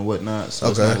down and whatnot. So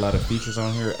there's Okay. not a lot of features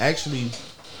on here. Actually,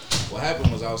 what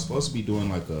happened was I was supposed to be doing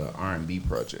like a R&B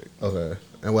project. Okay.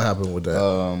 And what happened with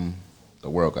that? The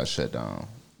world got shut down.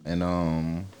 And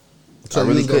So I you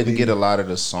really was gonna couldn't be- get a lot of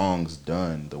the songs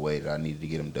done the way that I needed to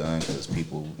get them done because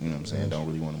people, you know what I'm saying, don't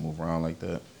really want to move around like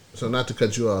that. So not to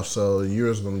cut you off, so you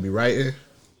was going to be writing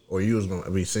or you was going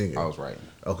to be singing? I was writing.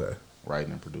 Okay.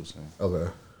 Writing and producing.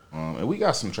 Okay. And we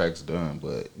got some tracks done,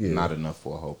 but Yeah. not enough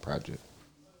for a whole project.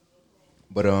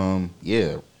 But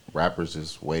yeah, rappers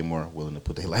is way more willing to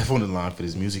put their life on the line for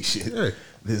this music shit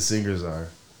than singers are.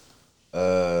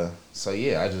 So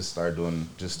yeah, I just started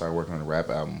working on a rap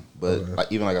album. But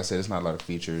even like I said, it's not a lot of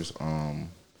features.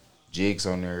 Jigs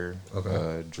on there,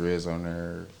 Driz on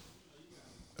there.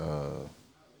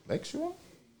 Lex, you want?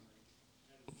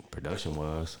 Production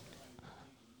wise.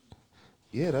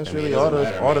 Yeah, that's I mean, really it all doesn't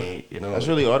the matter, all I the mean, you know, that's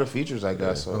really all the features I got.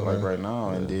 Yeah. So like right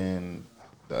now, and then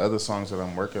the other songs that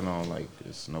I'm working on, like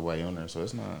there's nobody on there, so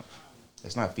it's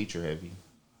not feature heavy.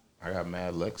 I got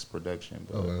mad Lex production,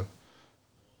 but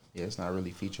yeah, it's not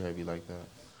really feature heavy like that.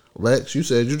 Lex, you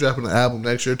said you're dropping an album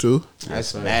next year too.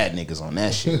 That's mad niggas on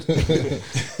that shit.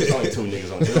 It's only 2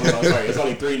 niggas on it. Sorry, it's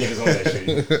only 3 niggas on that shit.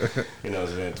 You know what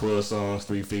I'm saying? 12 songs,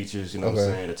 3 features. You know what I'm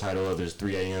saying? The title of it is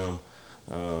 3 a.m.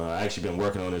 I actually been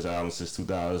working on this album since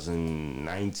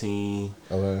 2019.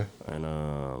 Okay. And,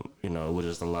 you know, it was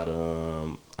just a lot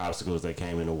of obstacles that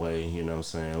came in the way. You know what I'm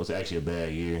saying? It was actually a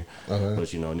bad year.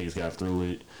 But, you know, niggas got through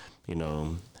it. You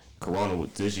know, Corona,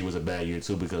 this year was a bad year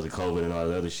too because of COVID and all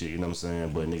the other shit, you know what I'm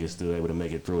saying? But niggas still able to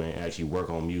make it through and actually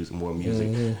work on more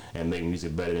music, and make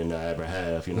music better than I ever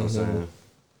have, you know what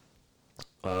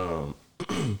I'm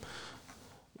saying?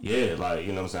 Yeah, like,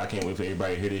 you know what I'm saying? I can't wait for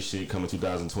everybody to hear this shit coming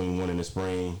 2021 in the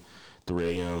spring,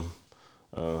 3 a.m.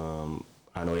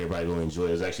 I know everybody gonna enjoy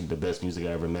it. It's actually the best music I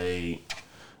ever made.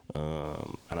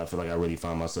 And I feel like I really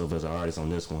found myself as an artist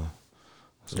on this one.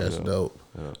 So, That's yeah. dope.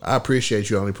 Yeah. I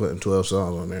appreciate you only putting 12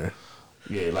 songs on there.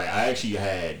 Yeah, like I actually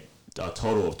had a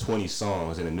total of 20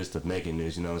 songs in the midst of making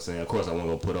this, you know what I'm saying? Of course I wasn't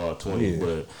gonna put all 20,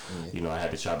 but you know, I had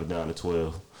to chop it down to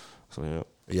 12. So yeah.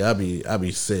 Yeah, I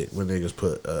be sick when niggas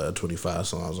put 25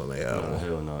 songs on their album. No,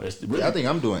 hell no. It's really, I think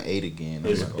I'm doing 8 again.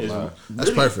 I'm not gonna lie.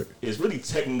 That's perfect. It's really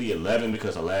technically 11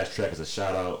 because the last track is a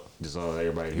shout out. Just all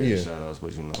everybody hear the shout outs,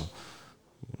 but you know.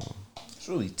 It's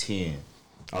really 10.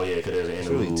 Oh yeah, because there's an It's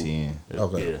interlude. really 10.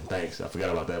 Okay. Yeah, thanks. I forgot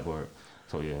about that part.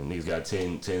 So yeah, niggas got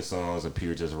 10 songs of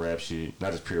pure just rap shit.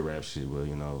 Not just pure rap shit, but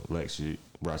you know, Lex shit,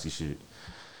 Rossi shit.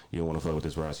 You don't want to fuck with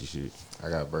this Rossi shit. I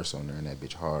got a verse on there and that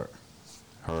bitch hard.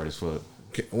 Hard as fuck.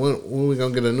 When we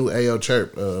gonna get a new AO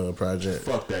Chirp project?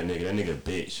 Fuck that nigga. That nigga a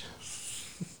bitch.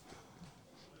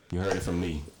 You heard it from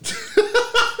me.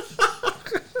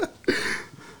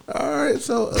 All right,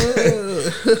 so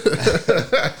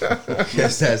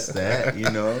Guess that's that, you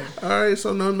know. all right,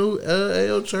 so no new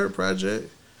AO Chirp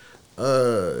project.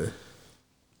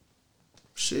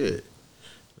 Shit,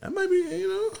 that might be, you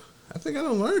know. I think I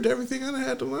done learned everything I done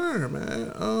had to learn,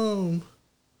 man.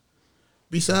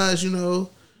 Besides, you know,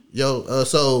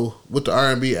 so with the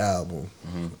R&B album,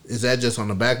 is that just on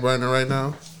the back burner right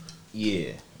now?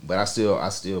 Yeah, but I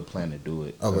still plan to do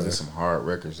it. Okay. There's some hard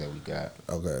records that we got.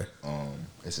 Okay.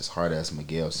 It's this hard ass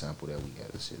Miguel sample that we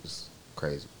got. This shit is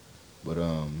crazy. But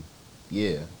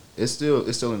yeah, it's still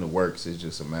in the works. It's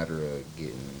just a matter of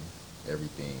getting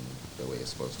everything the way it's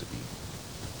supposed to be.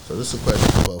 So this is a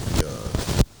question for both of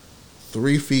y'all.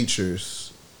 3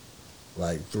 features,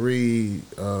 like 3,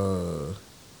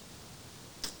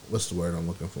 what's the word I'm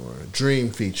looking for? Dream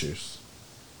features.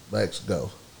 Let's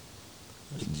go.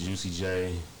 Juicy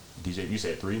J, DJ. You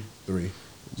said 3. 3.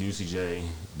 Juicy J,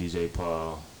 DJ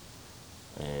Paul,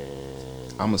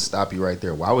 and I'm gonna stop you right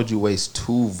there. Why would you waste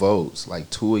 2 votes, like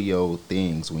 2 of your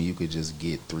things, when you could just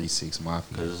get 3 6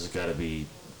 Mafia? Because it's gotta be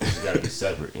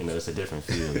separate. You know, it's a different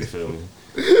feel. You feel me?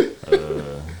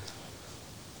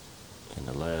 And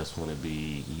the last one would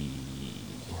be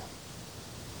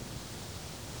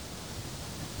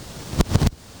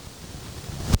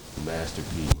Master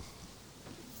P.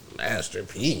 Master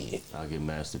P. I'll get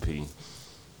Master P.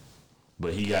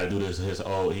 But he gotta do this.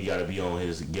 He gotta be on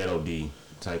his ghetto D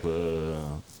type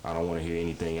of. I don't want to hear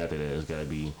anything after that. It's gotta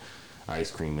be Ice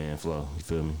Cream Man flow. You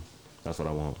feel me? That's what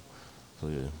I want. So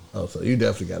yeah. Oh, so you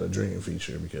definitely got a dream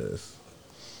feature because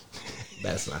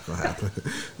that's not gonna happen.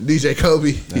 DJ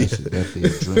Kobe. That's definitely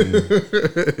a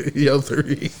dream. Yo,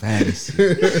 3. Fantasy.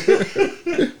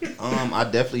 I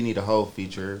definitely need a whole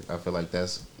feature. I feel like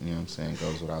that's, you know what I'm saying,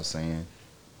 goes without saying.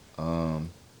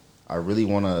 I really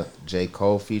want a J.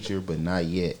 Cole feature, but not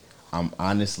yet. I'm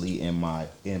honestly in my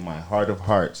heart of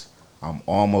hearts, I'm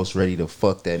almost ready to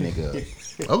fuck that nigga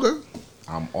up. Okay.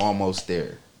 I'm almost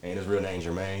there. Ain't his real name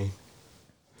Jermaine?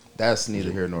 That's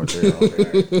neither here nor there.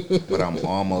 But I'm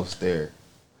almost there.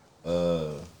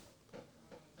 So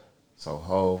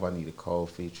Hove, I need a Cole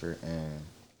feature, and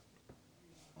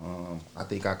I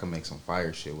think I can make some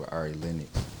fire shit with Ari Lennox.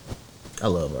 I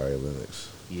love Ari Lennox.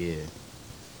 Yeah.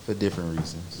 For different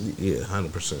reasons. Yeah,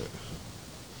 100%.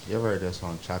 You ever heard that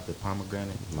song Chocolate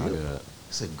Pomegranate? My God.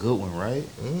 It's a good one, right?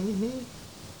 Mm-hmm.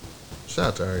 Shout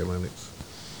out to Ari Lennox.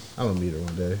 I'm gonna meet her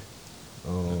one day.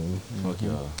 Fuck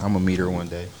y'all. I'm gonna meet her one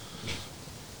day.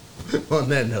 On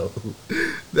that note,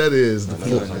 that is the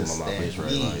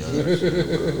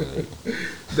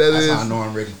That's how I know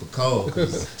I'm ready for Cole.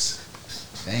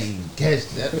 They ain't catch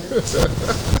that.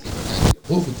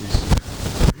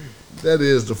 That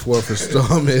is the 4th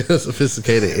installment of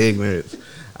Sophisticated Ignorance.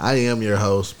 I am your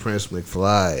host, Prince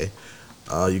McFly.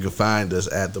 You can find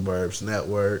us at the Burbs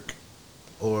Network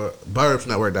or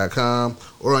burbsnetwork.com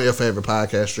or on your favorite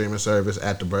podcast streaming service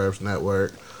at the Burbs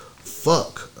Network.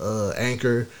 Fuck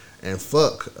Anchor and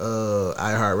fuck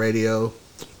iHeartRadio.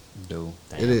 Dude.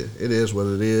 It is what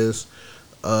it is.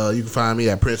 You can find me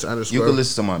at Prince _ You can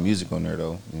listen to my music on there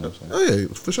though. You know what I'm saying? Oh yeah,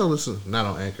 for sure. Listen, not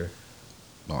on Anchor.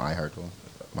 No, iHeart though.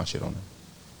 My shit on there.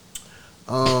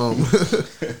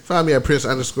 Find me at Prince _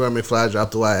 McFly.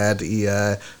 Drop the Y, add the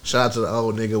EI. Shout out to the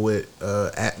old nigga with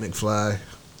at McFly.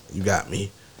 You got me.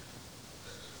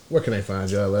 Where can they find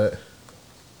y'all at?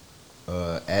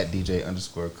 At DJ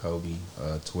 _ Kobe,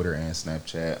 Twitter and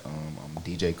Snapchat. I'm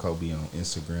DJ Kobe on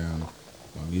Instagram.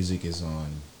 My music is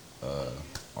on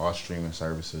all streaming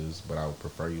services, but I would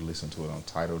prefer you listen to it on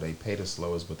Tidal. They pay the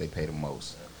slowest, but they pay the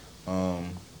most.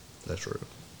 That's true.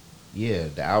 Yeah,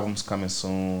 the album's coming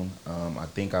soon. I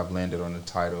think I've landed on the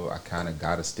title. I kind of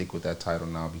got to stick with that title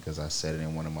now because I said it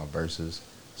in one of my verses.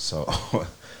 So,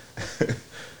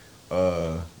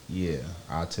 yeah,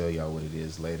 I'll tell y'all what it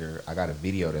is later. I got a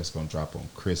video that's going to drop on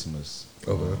Christmas.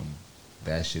 Okay.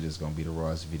 That shit is going to be the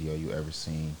rawest video you ever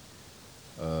seen.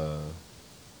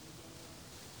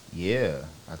 Yeah,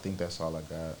 I think that's all I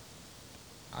got.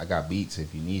 I got beats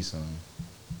if you need some.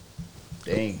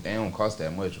 They don't cost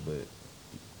that much, but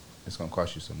it's gonna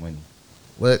cost you some money.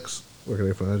 Lex, where can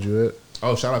they find you at?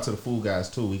 Oh, shout out to the Food Guys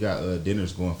too. We got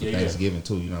dinners going for Thanksgiving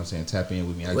too. You know what I'm saying? Tap in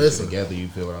with me. I get together. You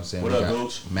feel what I'm saying? What we up, got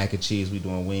Gooch? Mac and cheese. We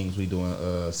doing wings. We doing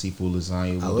seafood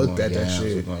lasagna. I looked at that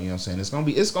shit. We doing, you know what I'm saying? It's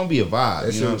gonna be a vibe.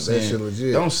 That you know what I'm saying? shit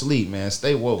legit. Don't sleep, man.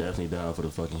 Stay woke. Definitely down for the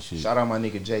fucking shit. Shout out my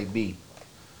nigga JB.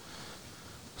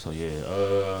 So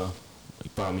yeah, you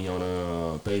find me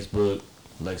on Facebook,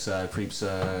 Lexside,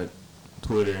 Creepside,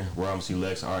 Twitter,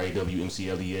 RAWMCLex,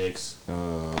 RAWMCLEX,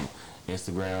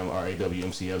 Instagram,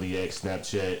 RAWMCLEX,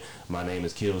 Snapchat. My name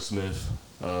is Killsmith.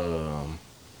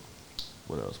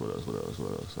 What else?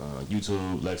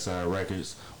 YouTube, Lexside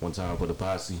Records. 1 time for the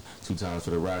posse, 2 times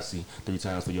for the Rossi, 3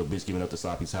 times for your bitch giving up the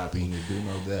sloppy toppy. You do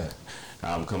know that.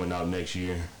 Album coming out next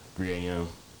year, 3 a.m.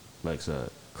 Lexside,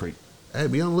 Creep. Hey,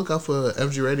 be on the lookout for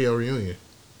FG Radio reunion.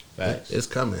 Facts. It's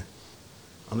coming.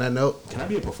 On that note, can I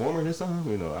be a performer this time?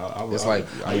 You know,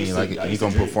 you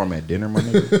gonna perform at dinner, my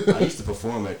nigga?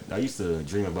 I used to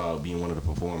dream about being one of the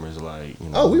performers, like, you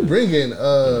know. Oh, we bringing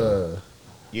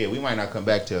yeah, we might not come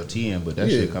back till 10, but that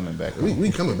shit coming back.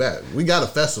 We coming back. We got a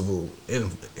festival.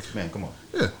 Man, come on.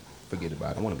 Yeah. Forget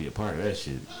about it. I want to be a part of that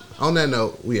shit. On that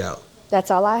note, we out.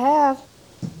 That's all I have.